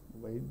Mumbai,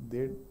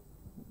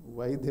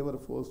 why they were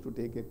forced to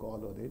take a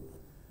call on it.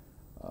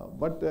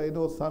 But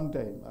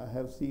sometime I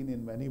have seen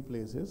in many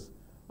places,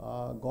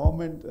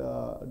 government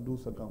do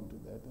succumb to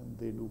that, and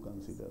they do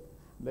consider.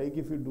 Like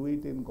if you do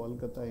it in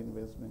Kolkata, in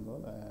West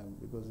Bengal,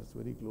 because it's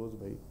very close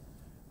by,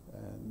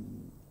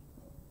 and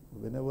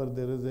whenever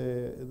there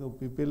is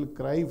people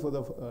cry for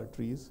the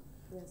trees,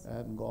 yes.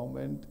 And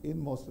government, in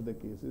most of the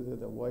cases,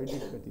 has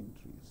avoided cutting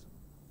trees.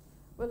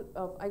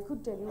 Well, I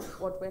could tell you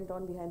what went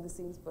on behind the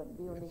scenes, but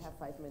we only have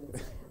 5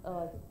 minutes.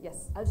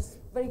 Yes, I'll just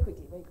very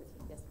quickly.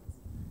 Yes, please.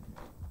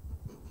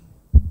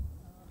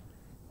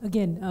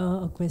 Again,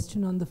 a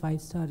question on the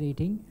 5-star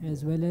rating,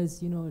 as well as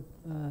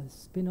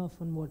spin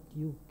off on what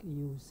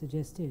you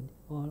suggested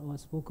or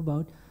spoke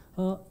about.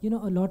 A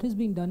lot is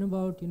being done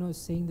about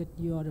saying that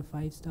you are a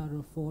 5-star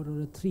or 4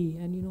 or a 3,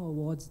 and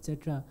awards,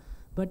 etc.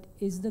 But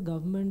is the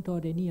government or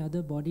any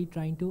other body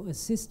trying to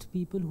assist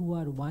people who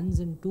are 1s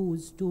and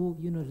 2s to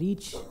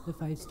reach the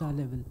 5-star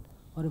level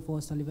or a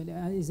 4-star level?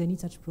 Is any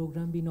such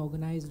program being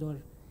organized or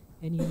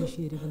any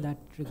initiative in that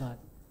regard?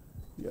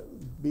 Yeah,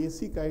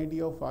 basic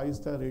idea of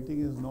 5-star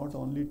rating is not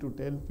only to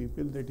tell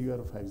people that you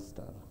are a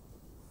 5-star.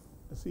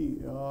 See,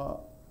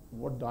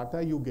 what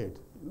data you get,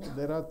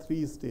 there are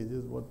 3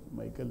 stages, what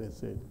Michael has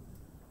said.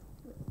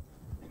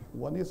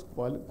 One is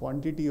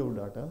quantity of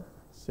data,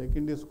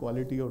 second is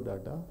quality of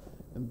data,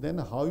 and then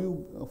how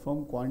you,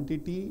 from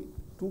quantity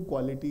to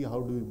quality,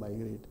 how do you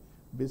migrate?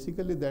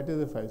 Basically, that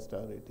is a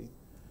 5-star rating.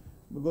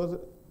 Because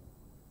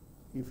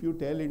if you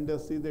tell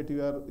industry that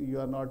you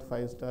are not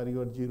 5-star,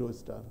 you are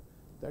 0-star,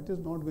 that is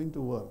not going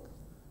to work.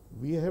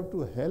 We have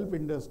to help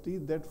industry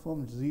that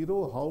from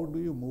 0, how do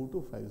you move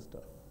to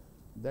 5-star?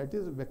 That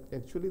is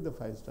actually the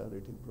 5-star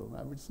rating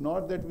program. It's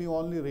not that we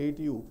only rate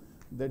you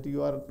that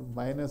you are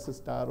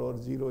 -1 or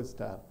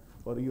 0-star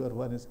or you are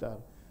 1-star.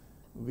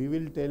 We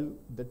will tell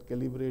that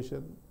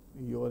calibration,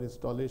 your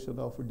installation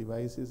of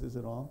devices is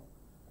wrong,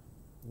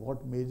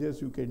 what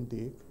measures you can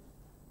take.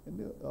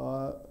 And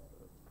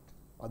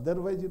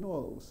otherwise,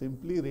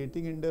 simply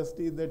rating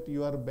industry that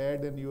you are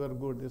bad and you are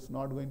good is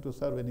not going to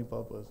serve any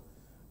purpose.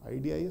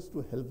 Idea is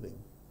to help them.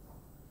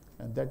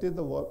 And that is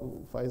the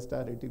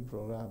 5-star rating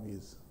program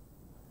is.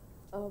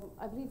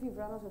 I believe we've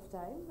run out of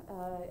time.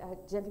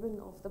 Gentlemen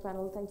of the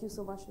panel, thank you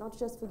so much, not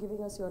just for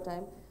giving us your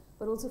time,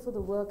 but also for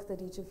the work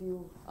that each of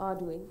you are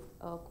doing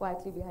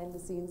quietly behind the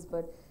scenes,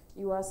 but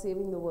you are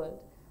saving the world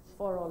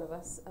for all of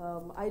us.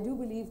 I do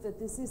believe that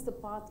this is the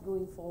path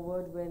going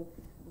forward when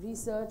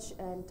research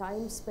and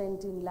time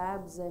spent in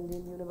labs and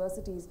in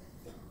universities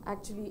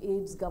actually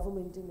aids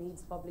government and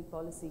aids public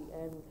policy.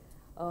 And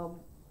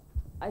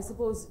I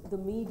suppose the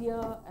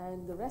media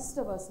and the rest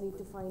of us need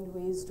to find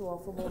ways to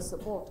offer more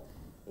support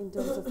in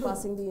terms of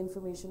passing the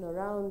information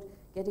around,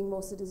 getting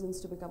more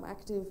citizens to become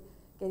active,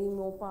 getting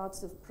more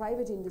parts of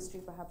private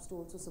industry perhaps to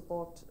also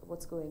support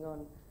what's going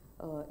on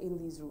in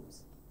these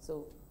rooms.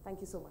 So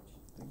thank you so much.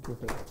 Thank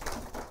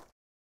you.